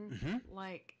question. Mm-hmm.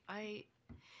 Like,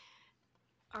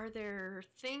 are there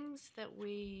things that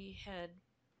we had,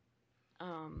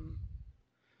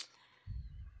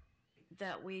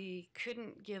 that we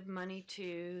couldn't give money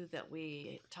to, that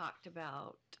we talked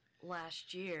about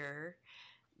last year,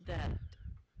 that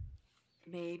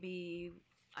maybe,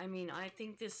 I mean, I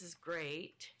think this is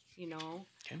great, you know,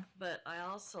 Okay. but I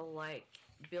also like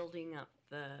building up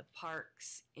the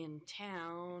parks in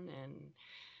town,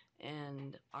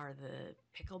 and are the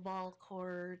pickleball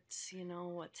courts, you know,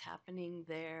 what's happening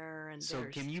there. And So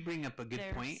can you bring up a good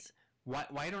point?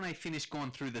 Why don't I finish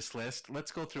going through this list?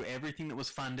 Let's go through everything that was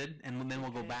funded, and then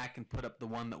we'll go Okay. back and put up the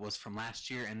one that was from last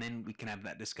year, and then we can have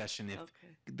that discussion. If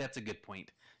Okay. that's a good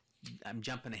point. I'm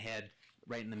jumping ahead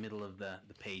right in the middle of the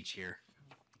page here.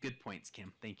 Good points,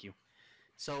 Kim. Thank you.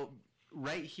 So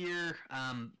right here,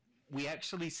 we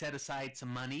actually set aside some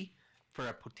money for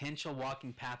a potential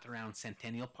walking path around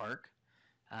Centennial Park.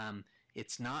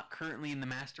 It's not currently in the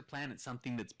master plan. It's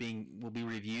something that's will be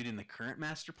reviewed in the current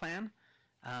master plan.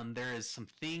 There is some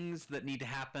things that need to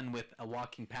happen with a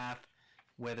walking path,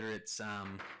 whether it's,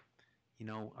 you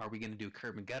know, are we going to do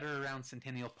curb and gutter around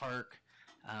Centennial Park?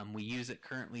 We use it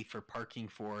currently for parking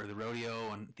for the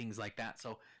rodeo and things like that.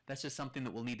 So that's just something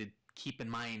that we'll need to keep in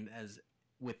mind as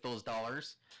with those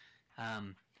dollars.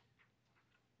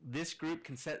 This group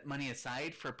can set money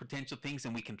aside for potential things,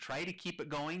 and we can try to keep it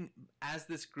going as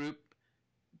this group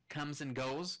comes and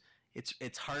goes.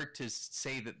 It's hard to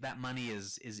say that money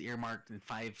is earmarked in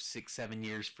 5, 6, 7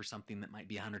 years for something that might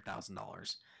be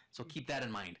 $100,000. So keep that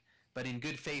in mind. But in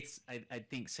good faith, I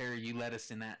think, Sarah, you led us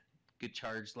in that good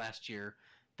charge last year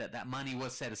that money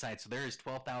was set aside. So there is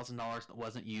 $12,000 that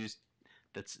wasn't used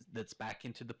that's back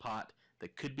into the pot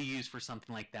that could be used for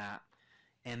something like that.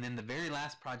 And then the very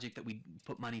last project that we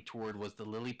put money toward was the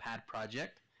lily pad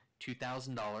project,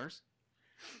 $2,000.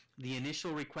 The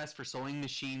initial request for sewing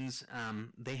machines,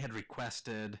 they had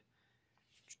requested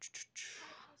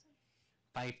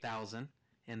 $5,000,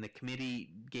 and the committee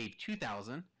gave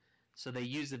 $2,000. So they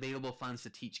used available funds to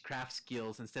teach craft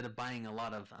skills instead of buying a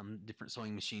lot of different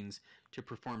sewing machines to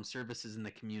perform services in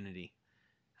the community.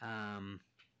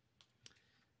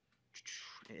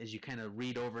 As you kind of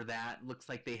read over that, looks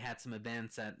like they had some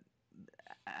events at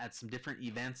some different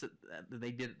events that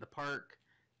they did at the park,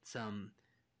 some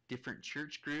different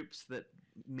church groups that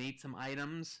made some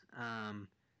items,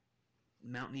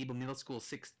 Mountain Eagle Middle School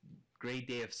 6th grade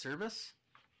day of service,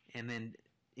 and then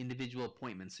individual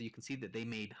appointments. So you can see that they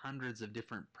made hundreds of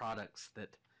different products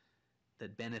that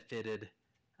benefited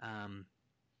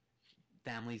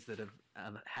families that have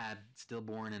had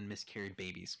stillborn and miscarried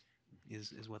babies.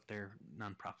 Is what their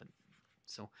nonprofit.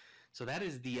 So that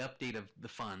is the update of the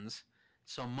funds.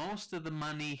 So most of the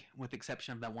money, with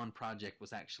exception of that one project,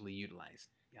 was actually utilized.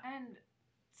 Yeah. And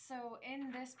so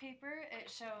in this paper, it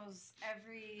shows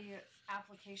every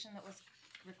application that was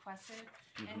requested,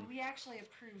 and we actually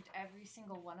approved every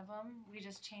single one of them. We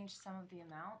just changed some of the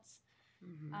amounts.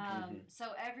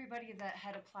 So everybody that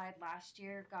had applied last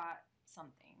year got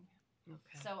something.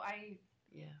 Okay. So I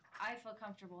feel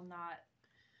comfortable not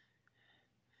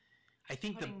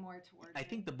putting more towards I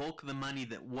think the bulk of the money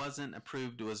that wasn't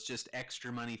approved was just extra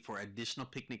money for additional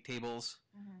picnic tables.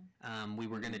 We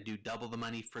were going to do double the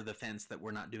money for the fence that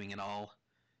we're not doing at all.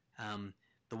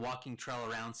 The walking trail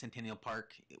around Centennial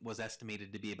Park was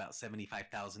estimated to be about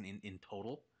 $75,000 in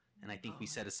total, and I think we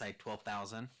set aside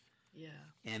 $12,000. Yeah.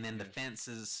 And then the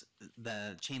fences,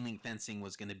 the chain link fencing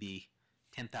was going to be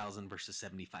 $10,000 versus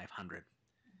 $7,500.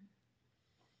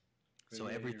 So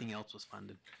everything else was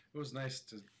funded. It was nice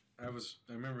to. I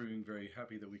remember being very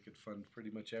happy that we could fund pretty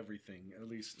much everything, at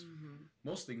least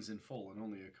most things in full, and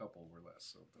only a couple were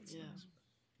less. So that's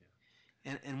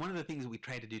nice. And one of the things that we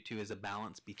try to do too is a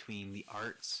balance between the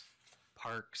arts,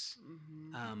 parks.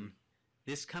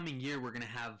 This coming year, we're going to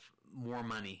have more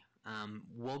money.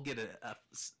 We'll get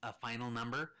a final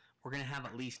number. We're going to have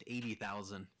at least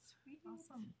 80,000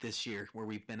 this year, where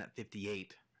we've been at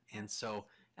 58. And so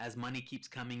as money keeps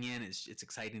coming in, it's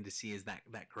exciting to see as that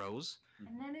grows.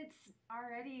 And then it's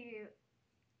already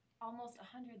almost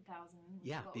 100,000.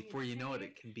 Yeah, before you know it,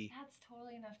 it can be. That's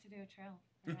totally enough to do a trail.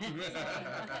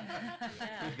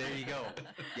 There you go.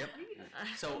 Yep.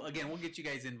 So again, we'll get you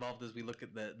guys involved as we look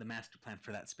at the master plan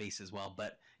for that space as well.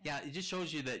 But yeah, it just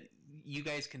shows you that you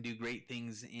guys can do great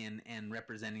things in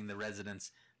representing the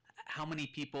residents. How many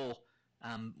people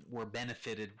were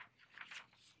benefited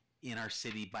in our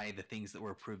city by the things that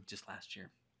were approved just last year?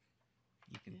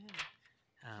 You can,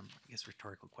 I guess,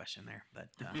 rhetorical question there, but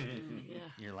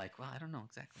you're like, well, I don't know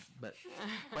exactly, but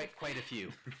quite a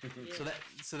few.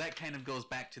 So that kind of goes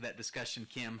back to that discussion,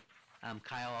 Kim.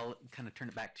 Kyle, I'll kind of turn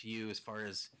it back to you as far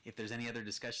as if there's any other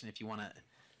discussion, if you want to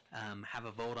have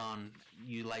a vote on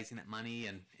utilizing that money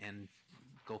and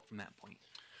go from that point.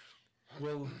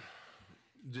 Well,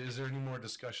 is there any more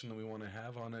discussion that we want to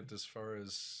have on it as far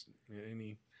as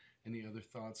any other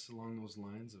thoughts along those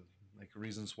lines of like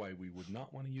reasons why we would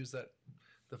not want to use the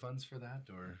funds for that,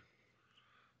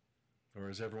 or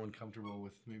is everyone comfortable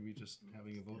with maybe just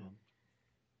having a vote on?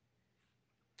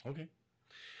 Okay.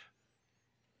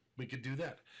 We could do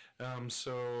that.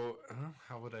 So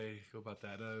how would I go about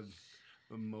that? A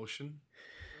motion?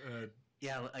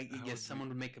 Yeah, I How guess would someone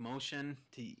would make a motion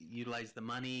to utilize the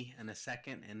money and a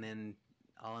second, and then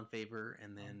all in favor,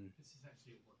 and then. This is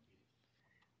actually a work meeting,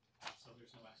 so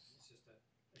there's no action. It's just a.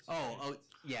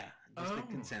 Yeah, just a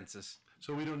consensus.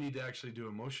 So we don't need to actually do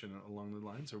a motion along the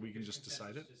lines, or we can just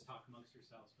decide it? Just talk amongst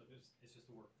yourselves, but it's just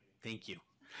a work meeting. Thank you.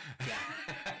 Yeah,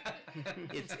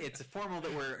 it's a formal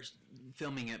that we're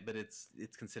filming it, but it's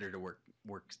considered a work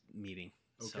meeting.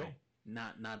 So Okay.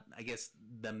 not I guess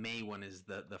the May one is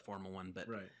the formal one, but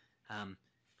Right.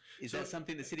 Is So- that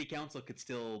something the city council could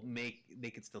still make? They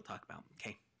could still talk about.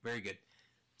 Okay, very good.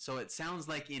 So it sounds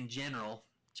like in general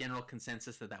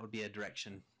consensus that would be a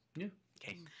direction. Yeah.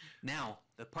 Okay. Now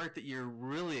the part that you're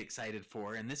really excited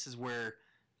for, and this is where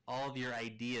all of your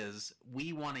ideas.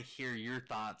 We want to hear your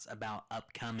thoughts about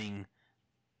upcoming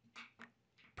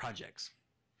projects.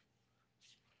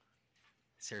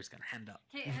 Sarah's got her hand up.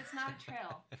 Okay, and it's not a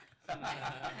trail.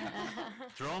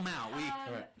 Throw them out.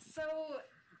 Alright. So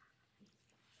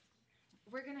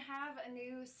we're gonna have a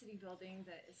new city building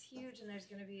that is huge, and there's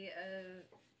gonna be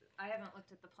I haven't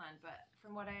looked at the plan, but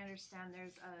from what I understand,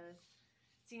 there's a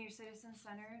senior citizen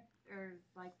center or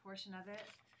like portion of it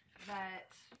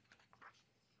that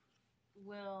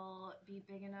will be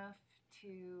big enough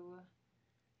to.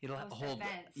 It'll host hold,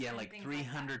 events yeah, and like things like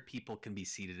 300 people can be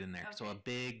seated in there. So a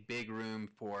Okay. big room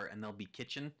and there'll be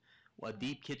kitchen, a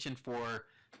deep kitchen for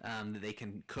that they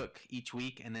can cook each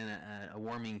week, and then a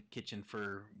warming kitchen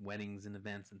for weddings and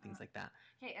events and things like that.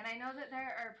 Okay, and I know that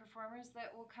there are performers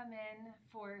that will come in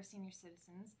for senior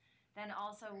citizens. Then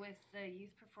also with the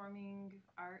youth performing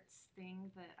arts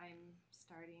thing that I'm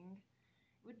starting,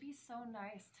 it would be so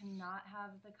nice to not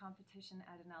have the competition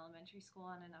at an elementary school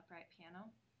on an upright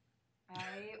piano.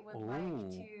 I would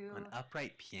like to. An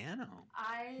upright piano.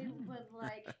 I would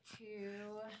like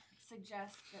to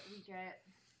suggest that we get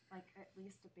like at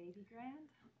least a baby grand,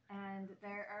 and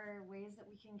there are ways that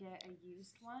we can get a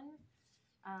used one.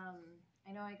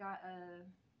 I know I got a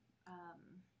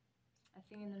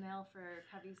thing in the mail for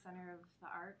Covey Center of the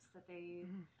Arts that they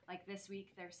like this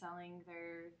week they're selling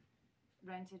their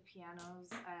rented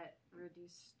pianos at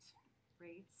reduced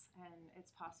rates, and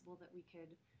it's possible that we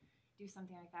could do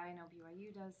something like that. I know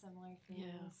BYU does similar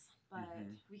things, but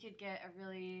we could get a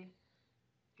really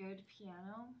good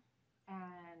piano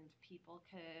and people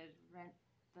could rent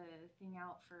the thing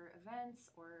out for events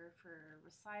or for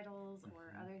recitals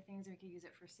or other things. We could use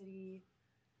it for city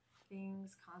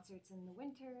things, concerts in the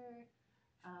winter.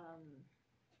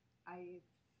 I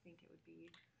think it would be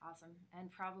awesome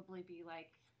and probably be like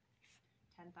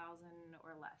 10,000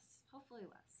 or less. Hopefully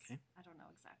less. Okay. I don't know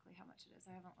exactly how much it is.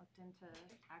 I haven't looked into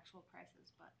actual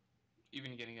prices, but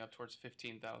Even getting up towards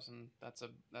 15,000, that's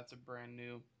a brand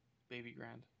new baby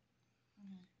grand.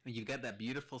 You've got that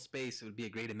beautiful space. It would be a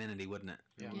great amenity, wouldn't it?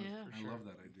 Yeah. I love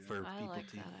that idea. For I people like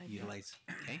to that idea. utilize.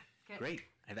 Okay, Good. great.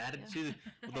 I've added Yeah.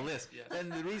 to the list. Yes.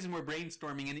 And the reason we're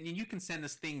brainstorming, and you can send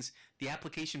us things. The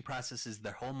application process is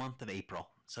the whole month of April.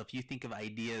 So if you think of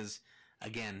ideas,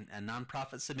 again, a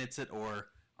nonprofit submits it or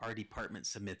our department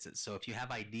submits it. So if you have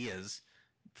ideas,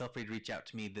 feel free to reach out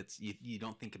to me. That's you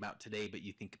don't think about today, but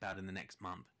you think about in the next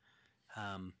month.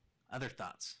 Other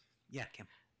thoughts? Yeah, Kim.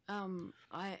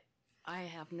 I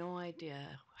have no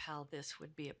idea how this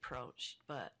would be approached,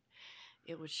 but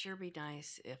it would sure be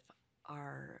nice if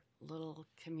our little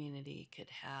community could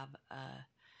have a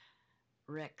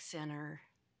rec center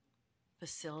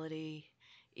facility,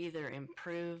 either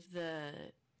improve the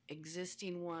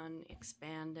existing one,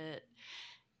 expand it,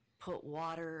 put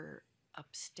water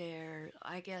upstairs.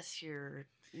 I guess you're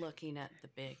looking at the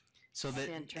big So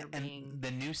center and being.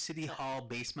 the new city hall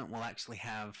basement will actually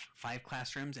have 5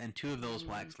 classrooms, and 2 of those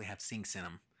will actually have sinks in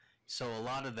them. So a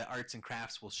lot of the arts and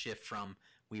crafts will shift from,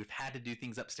 we've had to do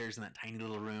things upstairs in that tiny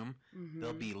little room.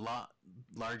 There'll be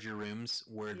larger rooms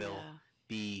where they'll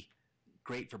be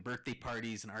great for birthday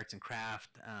parties and arts and craft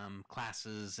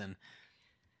classes. And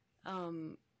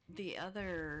The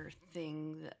other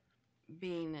thing, that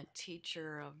being a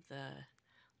teacher of the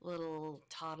little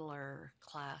toddler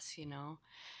class, you know,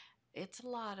 it's a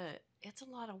lot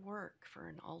of work for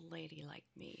an old lady like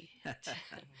me to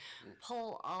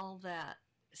pull all that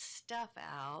stuff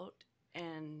out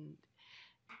and,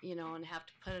 you know, and have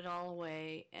to put it all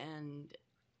away. And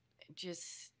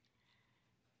just,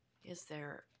 is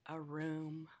there a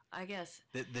room? I guess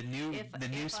the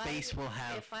new space will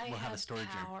have a storage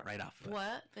room right off of it.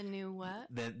 What? The new what?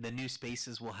 The new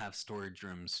spaces will have storage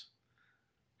rooms.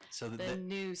 So the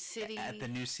new city at the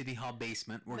new city hall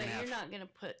basement, we're but gonna have. You're not gonna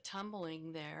put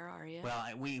tumbling there, are you? Well,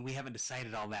 we haven't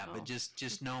decided all that, but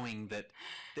just knowing that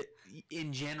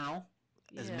in general,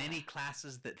 as many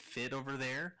classes that fit over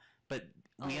there, but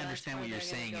we understand what you're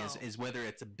saying is whether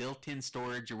it's a built-in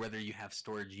storage or whether you have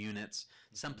storage units,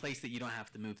 someplace that you don't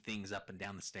have to move things up and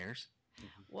down the stairs.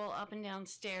 Well, up and down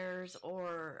stairs,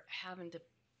 or having to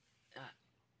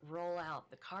roll out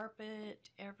the carpet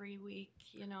every week,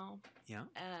 you know. Yeah.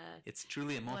 It's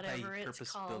truly a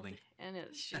multi-purpose building. And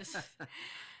it's just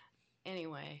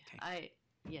anyway,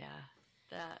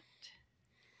 that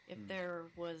if there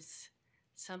was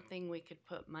something we could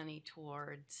put money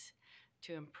towards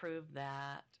to improve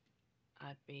that,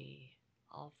 I'd be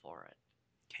all for it.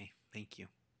 Okay, thank you.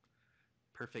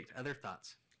 Perfect. Other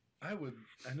thoughts? I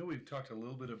know we've talked a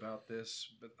little bit about this,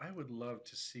 but I would love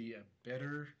to see a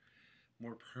better,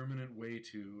 more permanent way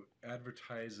to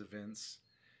advertise events.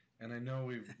 And I know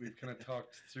we've kind of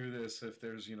talked through this. If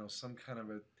there's some kind of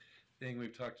a thing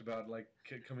we've talked about, like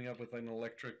coming up with an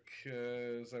electric.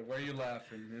 Why are you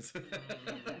laughing?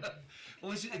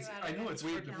 Well, I know it's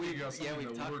hard to figure out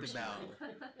something that works.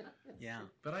 Yeah.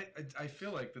 But I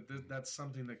feel like that's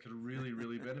something that could really,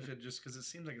 really benefit, just because it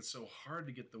seems like it's so hard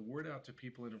to get the word out to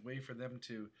people in a way for them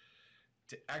to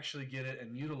actually get it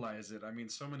and utilize it. I mean,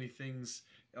 so many things,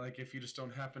 like if you just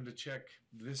don't happen to check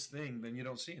this thing, then you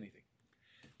don't see anything.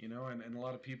 And a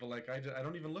lot of people, like I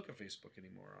don't even look at Facebook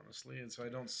anymore, honestly, and so I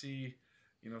don't see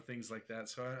things like that.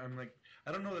 So I'm like,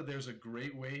 I don't know that there's a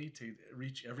great way to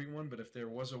reach everyone, but if there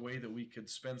was a way that we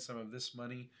could spend some of this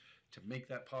money to make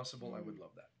that possible, I would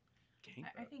love that. Okay.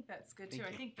 I think that's good too.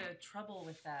 I think the trouble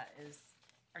with that is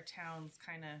our towns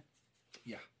kind of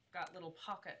got little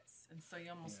pockets, and so you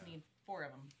almost need 4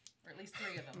 of them, or at least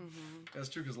 3 of them. That's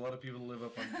true, because a lot of people live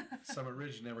up on Summit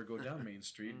Ridge never go down Main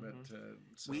Street. But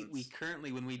so we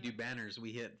currently, when we do banners,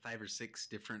 we hit 5 or 6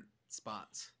 different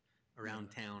spots around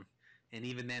town, and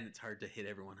even then it's hard to hit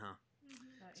everyone, huh?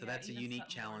 So that's a unique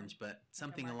challenge, but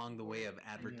something along the way of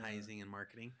advertising and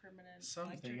marketing.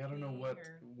 Something. I don't know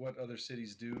what other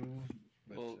cities do.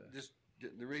 But, well, just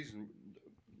the reason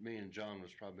me and John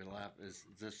was probably laughing is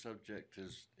this subject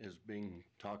is being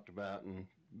talked about and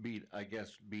beat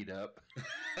up.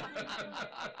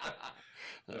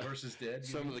 The horse is dead.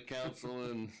 Some of the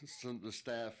council and some of the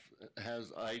staff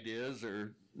has ideas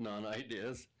or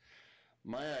non-ideas.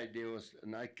 My idea was,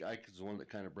 and I was the one that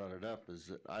kind of brought it up, is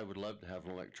that I would love to have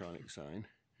an electronic sign.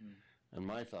 And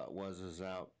my thought was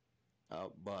out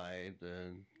by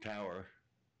the tower,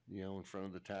 in front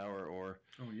of the tower, or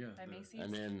By Macy's.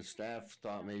 and then the staff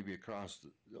thought maybe across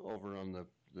over on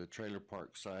the trailer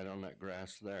park side on that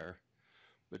grass there.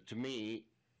 But to me,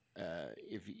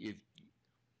 if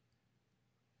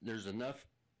there's enough,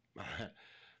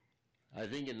 I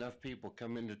think enough people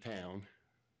come into town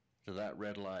to that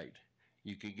red light,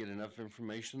 you could get enough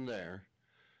information there.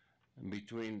 And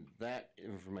between that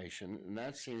information, and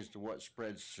that seems to what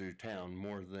spreads through town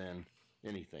more than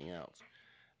anything else.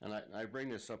 And I bring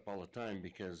this up all the time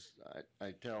because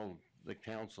I tell the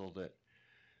council that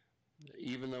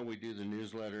even though we do the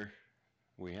newsletter,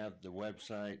 we have the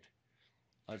website,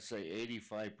 I'd say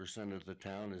 85% of the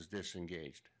town is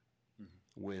disengaged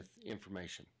with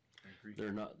information. I agree.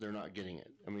 They're not getting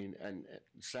it. I mean, and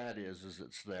sad is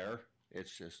it's there.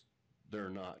 It's just they're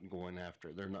not going after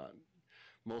it. They're not.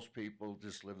 Most people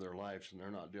just live their lives and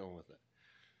they're not dealing with it.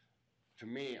 To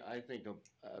me, I think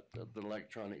the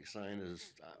electronic sign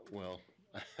is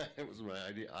it was my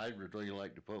idea. I'd really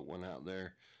like to put one out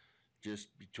there,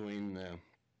 just between the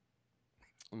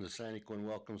Santaquin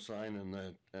welcome sign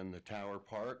and the Tower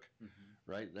Park,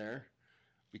 right there,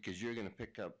 because you're going to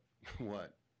pick up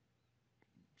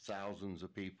thousands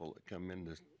of people that come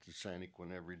into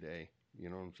Santaquin every day. You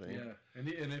know what I'm saying? Yeah,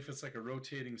 and if it's like a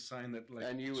rotating sign that like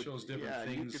And you would, shows different yeah,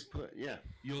 things, you could put, yeah.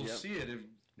 you'll Yep. see it at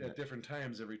Yep. different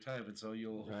times every time, and so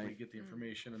you'll hopefully Right. get the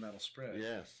information, and that'll spread.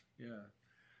 Yes. Yeah.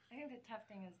 I think the tough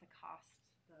thing is the cost,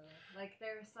 though. Like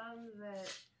there are some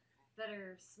that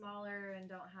are smaller and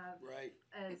don't have Right.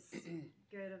 as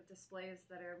good of displays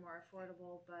that are more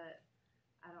affordable, but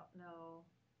I don't know.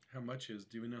 How much is?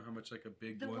 Do we know how much like a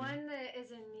big The one? one that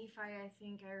is in Nephi, I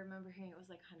think I remember hearing it was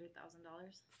like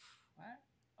 $100,000. What?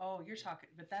 Oh, you're talking,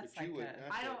 but that's But you like would- a.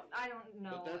 that's I a- don't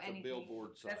know But that's anything. a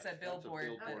billboard size. That's a billboard.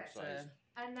 Okay. That's size. a.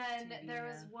 And then TV, there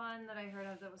was yeah. one that I heard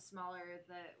of that was smaller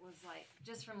that was like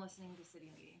just from listening to city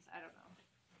meetings. I don't know,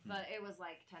 but it was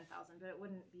like 10,000, but it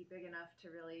wouldn't be big enough to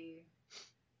really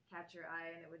catch your eye,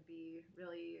 and it would be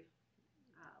really.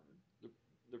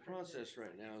 The process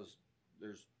right now is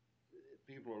there's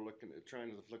people are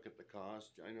trying to look at the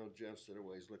cost. I know Jeff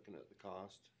Sitterway's looking at the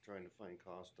cost, trying to find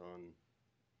cost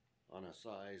on a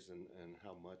size and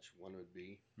how much one would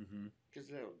be. Mm-hmm. Because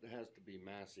it has to be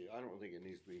massive. I don't think it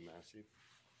needs to be massive.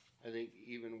 I think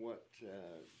even what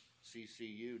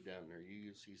CCU down there,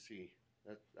 UUCC,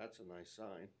 that's a nice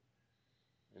sign.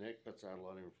 And it puts out a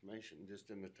lot of information just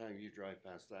in the time you drive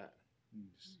past that. You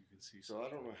can see. So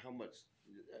I don't know how much,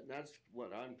 that's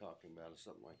what I'm talking about, is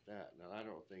something like that. Now, I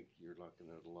don't think you're looking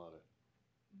at a lot of,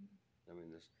 I mean,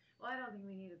 this, Well, I don't think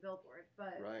we need a billboard,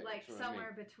 but Right, like that's what I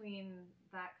somewhere between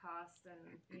that cost and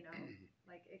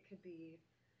like it could be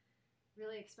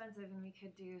really expensive, and we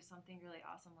could do something really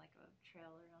awesome like a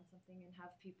trailer on something and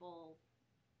have people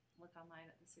look online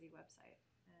at the city website.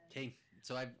 And Okay,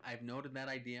 so I've noted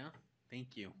that idea.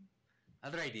 Thank you.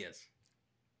 Other ideas?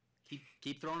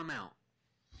 Keep throwing them out.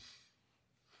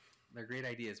 They're great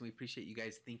ideas. We appreciate you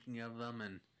guys thinking of them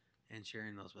and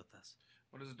sharing those with us.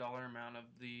 What is the dollar amount of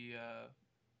the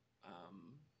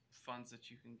funds that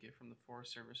you can get from the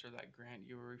Forest Service or that grant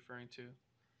you were referring to,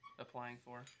 applying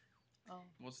for? Oh.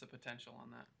 What's the potential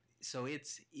on that? So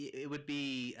it would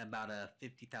be about a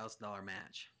 $50,000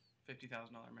 match. $50,000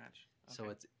 match. So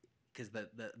Okay. it's because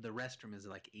the restroom is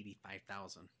like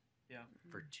 85,000 Yeah,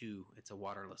 for two. It's a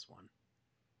waterless one.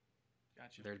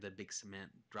 gotcha. They're the big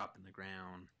cement drop in the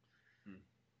ground. Hmm.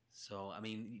 So, I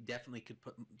mean, you definitely could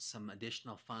put some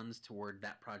additional funds toward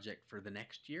that project for the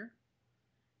next year.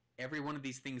 Every one of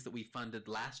these things that we funded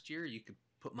last year, you could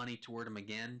put money toward them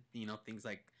again. You know, things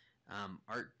like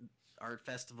art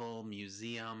festival,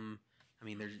 museum. I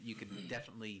mean, you could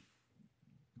definitely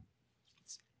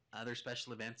other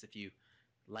special events. If you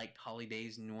liked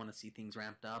holidays and you want to see things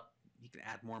ramped up, you could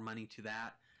add more money to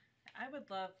that. I would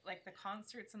love, like, the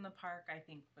concerts in the park, I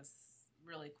think was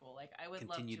really cool. Like, I would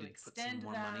Continue love to to put some extend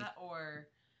more that money.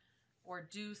 or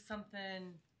do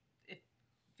something,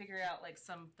 figure out like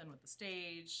something with the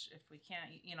stage if we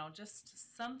can't,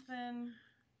 just something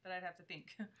that I'd have to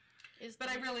think. But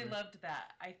I really loved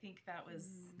that. I think that was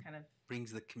kind of,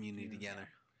 Brings the community together.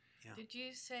 Yeah. Did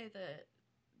you say that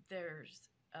there's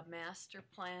a master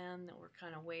plan that we're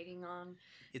kind of waiting on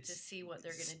to see what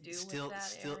they're going to do still, with that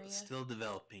still, area? Still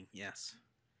developing, yes.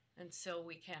 And so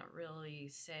we can't really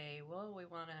say, well, we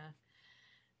want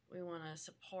to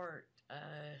support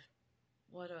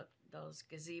what are those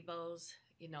gazebos,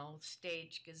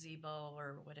 stage gazebo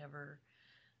or whatever.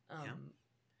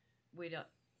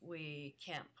 We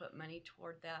can't put money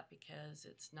toward that because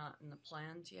it's not in the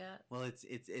plans yet. Well,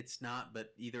 it's not,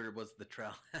 but either was the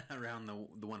trail around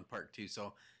the one park too.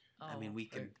 So, I mean, we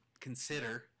can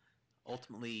consider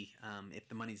ultimately if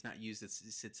the money's not used, it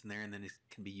sits in there and then it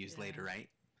can be used later, right?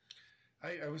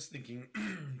 I was thinking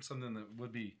something that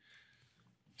would be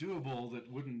doable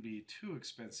that wouldn't be too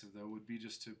expensive though would be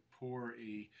just to pour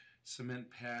a cement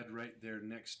pad right there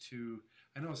next to,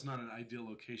 I know it's not an ideal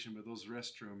location, but those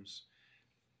restrooms,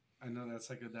 I know that's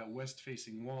like that west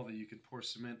facing wall that you could pour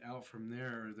cement out from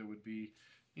there that would be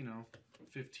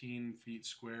 15 feet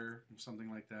square,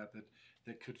 something like that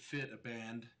could fit a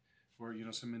band or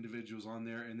some individuals on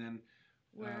there, and then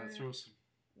throw some.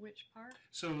 Which part?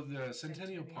 So the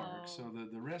Centennial Park, Oh, so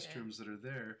the restrooms that are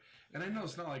there, and I know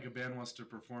it's not like a band wants to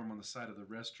perform on the side of the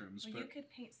restrooms, well, but you could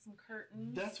paint some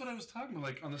curtains. that's what I was talking about.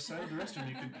 Like on the side of the restroom,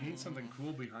 you could paint something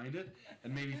cool behind it,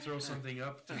 and maybe throw something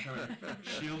up to kind of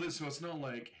shield it, so it's not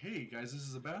like, hey guys, this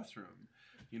is a bathroom,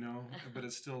 but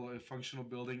it's still a functional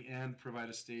building and provide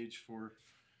a stage for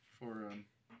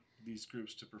these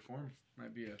groups to perform.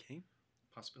 Might be a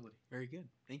possibility. Very good.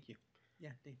 Thank you. Yeah,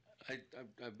 Dave.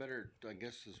 I better, I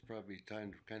guess it's probably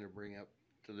time to kind of bring up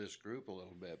to this group a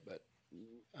little bit, but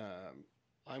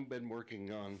I've been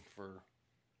working on for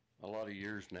a lot of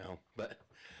years now, but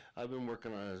I've been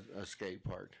working on a skate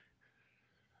park,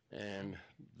 and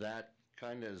that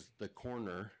kind of is the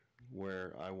corner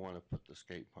where I want to put the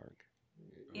skate park.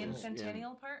 In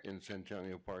Centennial Park? In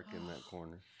Centennial Park in that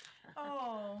corner.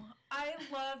 Oh, I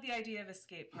love the idea of a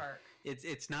skate park.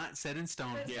 It's not set in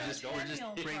stone. But Yeah, We're just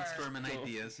Centennial Park brainstorming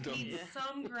ideas. needs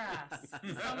some grass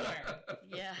somewhere.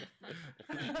 Yeah.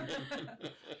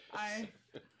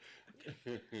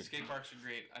 Skate parks are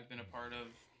great. I've been a part of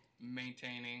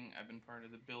maintaining. I've been part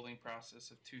of the building process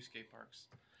of 2 skate parks.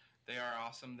 They are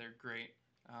awesome. They're great.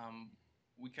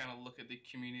 We kind of look at the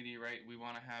community, right? We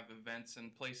want to have events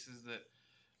and places that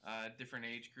different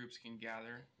age groups can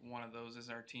gather. One of those is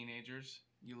our teenagers.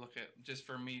 You look at, just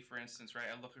for me, for instance, right?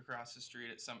 I look across the street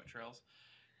at Summit Trails,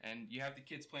 and you have the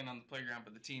kids playing on the playground,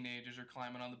 but the teenagers are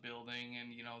climbing on the building,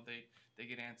 and they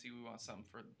get antsy. We want something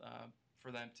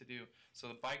for them to do. So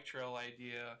the bike trail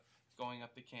idea, going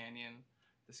up the canyon,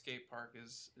 the skate park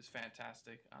is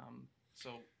fantastic.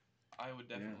 So I would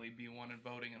definitely be one in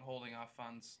voting and holding off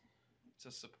funds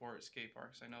to support skate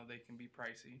parks. I know they can be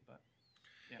pricey, but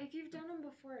yeah. If you've done them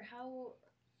before, how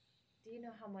do you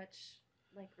know how much,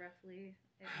 like, roughly?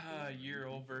 Year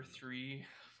over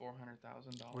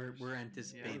 $400,000. We're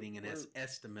anticipating an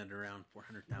estimate around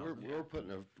 400,000.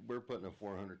 We're putting a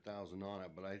 400,000 on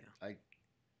it, but I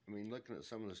mean, looking at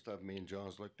some of the stuff me and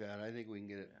John's looked at, I think we can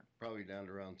get it probably down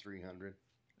to around 300.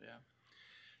 Yeah.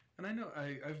 And I know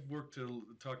I've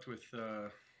talked with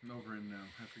over in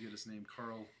I forget his name,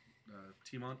 Carl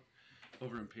Timont,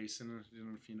 over in Payson. I don't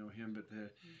know if you know him, but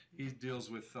he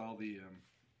deals with all the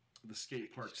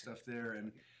skate park stuff there,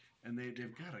 and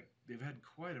they've had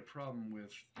quite a problem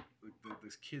with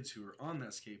the kids who are on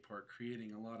that skate park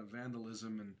creating a lot of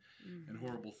vandalism and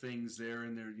horrible things there,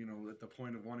 and they're at the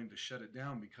point of wanting to shut it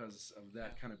down because of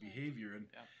that kind of behavior. And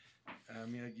I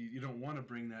mean, you don't want to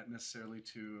bring that necessarily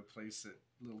to a place that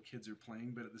little kids are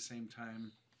playing, but at the same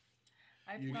time,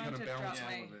 I've you gone kind to of drop balance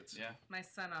all of it. my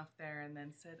son off there, and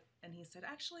then he said,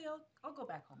 actually, I'll go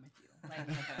back home with you.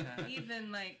 Like,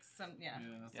 even like some,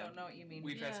 so know what you mean.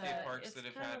 We've had skate parks it's that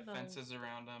have kind had of a- fences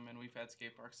around them, and we've had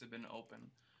skate parks that have been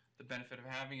open. The benefit of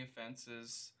having a fence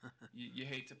is you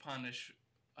hate to punish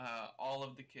all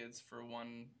of the kids for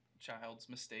one child's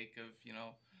mistake of,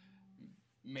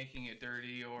 making it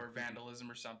dirty or vandalism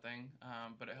or something,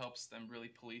 but it helps them really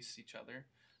police each other.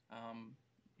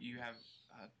 You have,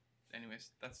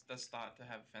 anyways, that's thought to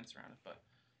have a fence around it, but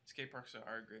skate parks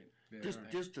are great.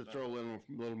 Just to throw a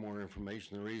little more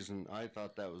information, the reason I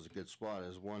thought that was a good spot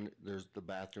is, one, there's the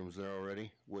bathrooms there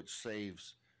already, which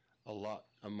saves a lot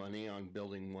of money on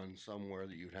building one somewhere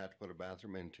that you'd have to put a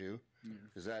bathroom in too,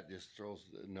 because that just throws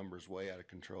the numbers way out of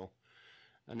control.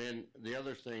 And then the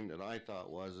other thing that I thought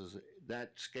is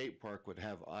that skate park would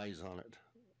have eyes on it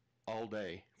all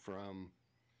day, from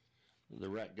the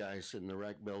rec guys sitting in the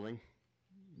rec building.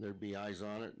 There'd be eyes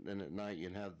on it. Then at night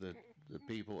you'd have the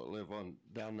people that live on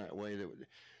down that way. That would,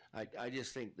 I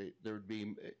just think that it would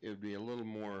be a little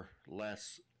more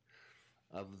less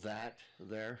of that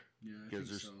there,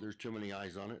 because there's too many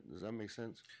eyes on it. Does that make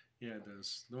sense? Yeah, it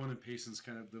does. The one in Payson's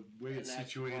kind of the way it's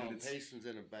situated. Well, Payson's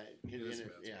in a bank.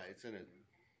 It's in a.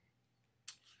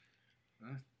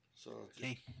 So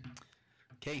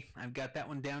Okay, I've got that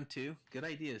one down too. Good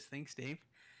ideas. Thanks, Dave.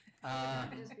 It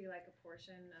would just be like a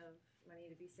portion of money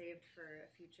to be saved for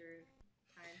a future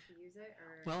time to use it,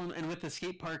 or Well, and with the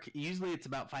skate park, usually it's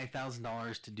about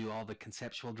 $5,000 to do all the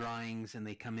conceptual drawings, and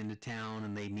they come into town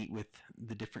and they meet with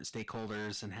the different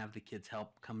stakeholders and have the kids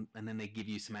help come, and then they give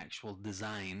you some actual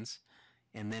designs,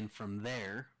 and then from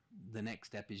there, the next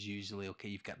step is usually, okay,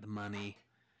 you've got the money,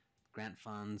 grant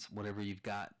funds, whatever you've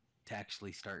got to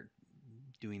actually start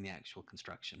doing the actual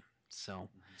construction. So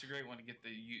It's a great one to get the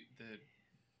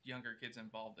younger kids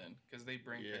involved in, because they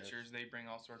bring pictures, they bring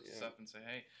all sorts of stuff and say,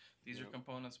 hey, these are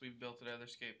components we've built at other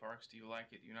skate parks. Do you like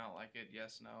it? Do you not like it?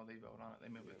 Yes, no. They vote on it. They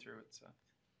move it through it.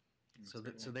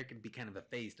 So there could be kind of a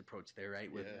phased approach there,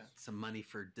 right? With some money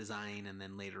for design, and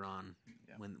then later on,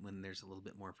 when there's a little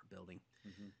bit more for building.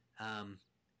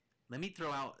 Let me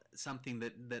throw out something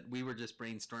that we were just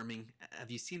brainstorming. Have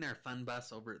you seen our fun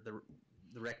bus over at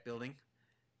the rec building?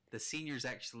 The seniors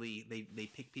actually, they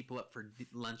pick people up for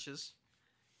lunches,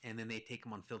 and then they take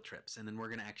them on field trips. And then we're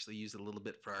going to actually use it a little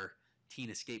bit for our teen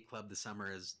escape club this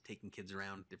summer, as taking kids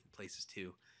around different places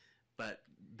too. But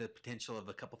the potential of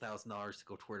a couple $1,000s to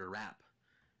go toward a wrap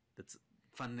that's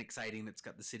fun and exciting, that's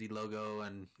got the city logo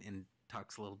and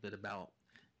talks a little bit about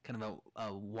kind of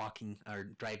a walking or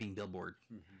driving billboard.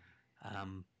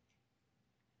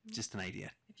 Just an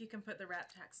idea. If you can put the Rat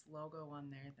Tax logo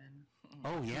on there, then.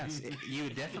 Oh yes, you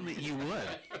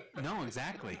would. No,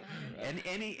 exactly. And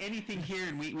anything here,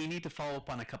 and we need to follow up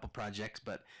on a couple projects,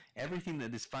 but everything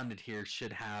that is funded here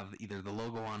should have either the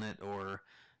logo on it or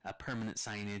a permanent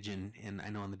signage, and I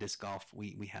know on the disc golf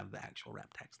we have the actual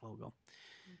Rap Tax logo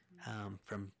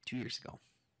from 2 years ago.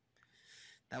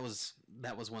 That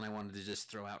was one I wanted to just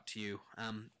throw out to you.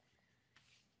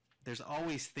 There's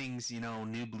always things,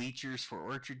 new bleachers for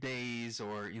Orchard Days,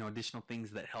 or additional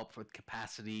things that help with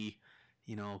capacity.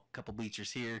 A couple bleachers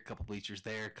here, a couple bleachers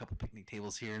there, a couple picnic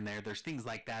tables here and there. There's things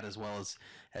like that, as well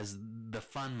as the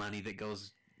fun money that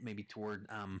goes maybe toward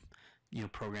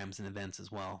programs and events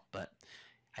as well. But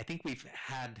I think we've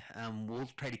had we'll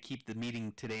try to keep the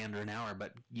meeting today under an hour,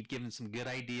 but you've given some good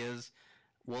ideas.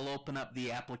 We'll open up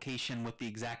the application with the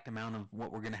exact amount of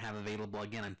what we're going to have available.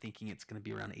 Again, I'm thinking it's going to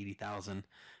be around 80,000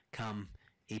 come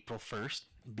April 1st.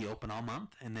 It'll be open all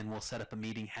month, and then we'll set up a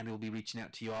meeting. Hattie will be reaching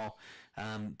out to you all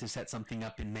to set something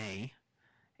up in May,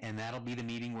 and that'll be the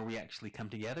meeting where we actually come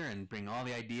together and bring all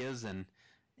the ideas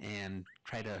and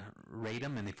try to rate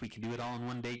them. And if we can do it all in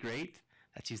one day, great.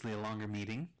 That's usually a longer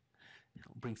meeting.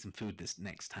 I'll bring some food this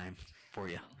next time for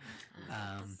you.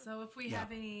 So if we yeah.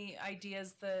 have any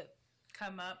ideas that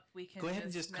come up, we can go ahead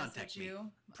and just message contact me.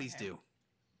 you. Please Okay. do.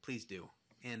 Please do.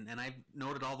 And I've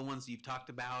noted all the ones you've talked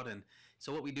about, and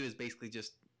so what we do is basically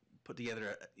just put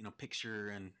together a picture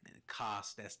and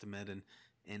cost estimate and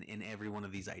in every one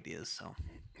of these ideas. So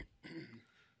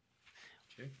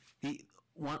Okay. the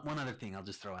one other thing I'll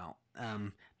just throw out.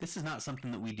 This is not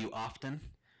something that we do often.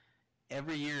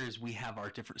 Every year as we have our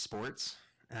different sports,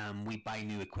 we buy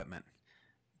new equipment.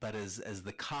 But as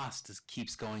the cost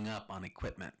keeps going up on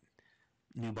equipment,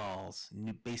 new balls,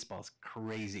 new baseballs,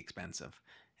 crazy expensive.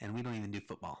 And we don't even do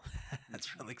football.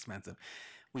 That's really expensive.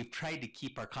 We've tried to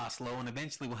keep our costs low, and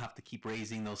eventually we'll have to keep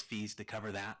raising those fees to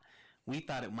cover that. We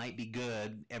thought it might be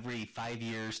good every 5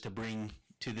 years to bring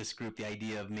to this group the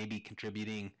idea of maybe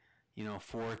contributing,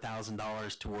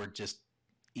 $4,000 toward just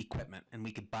equipment. And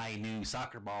we could buy new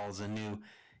soccer balls and new,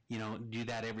 do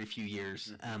that every few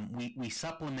years. We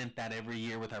supplement that every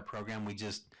year with our program. We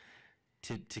just,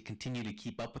 to continue to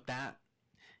keep up with that,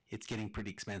 it's getting pretty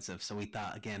expensive. So we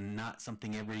thought, again, not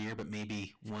something every year, but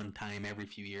maybe one time every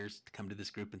few years to come to this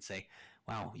group and say,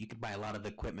 wow, you could buy a lot of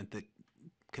equipment that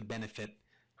could benefit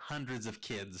hundreds of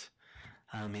kids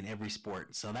in every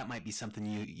sport. So that might be something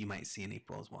you might see in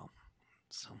April as well.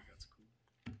 So That's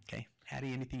cool. okay.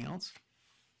 Hattie, anything else?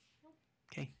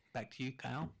 Okay, back to you,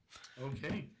 Kyle.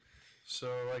 Okay. So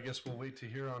I guess we'll wait to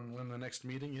hear on when the next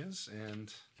meeting is,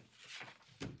 and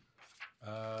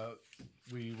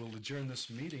we will adjourn this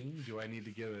meeting. Do I need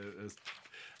to give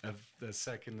a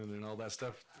second and then all that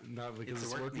stuff? Not because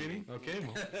it's a work meeting? Okay,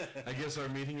 well, I guess our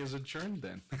meeting is adjourned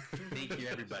then. Thank you,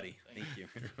 everybody. Thank you.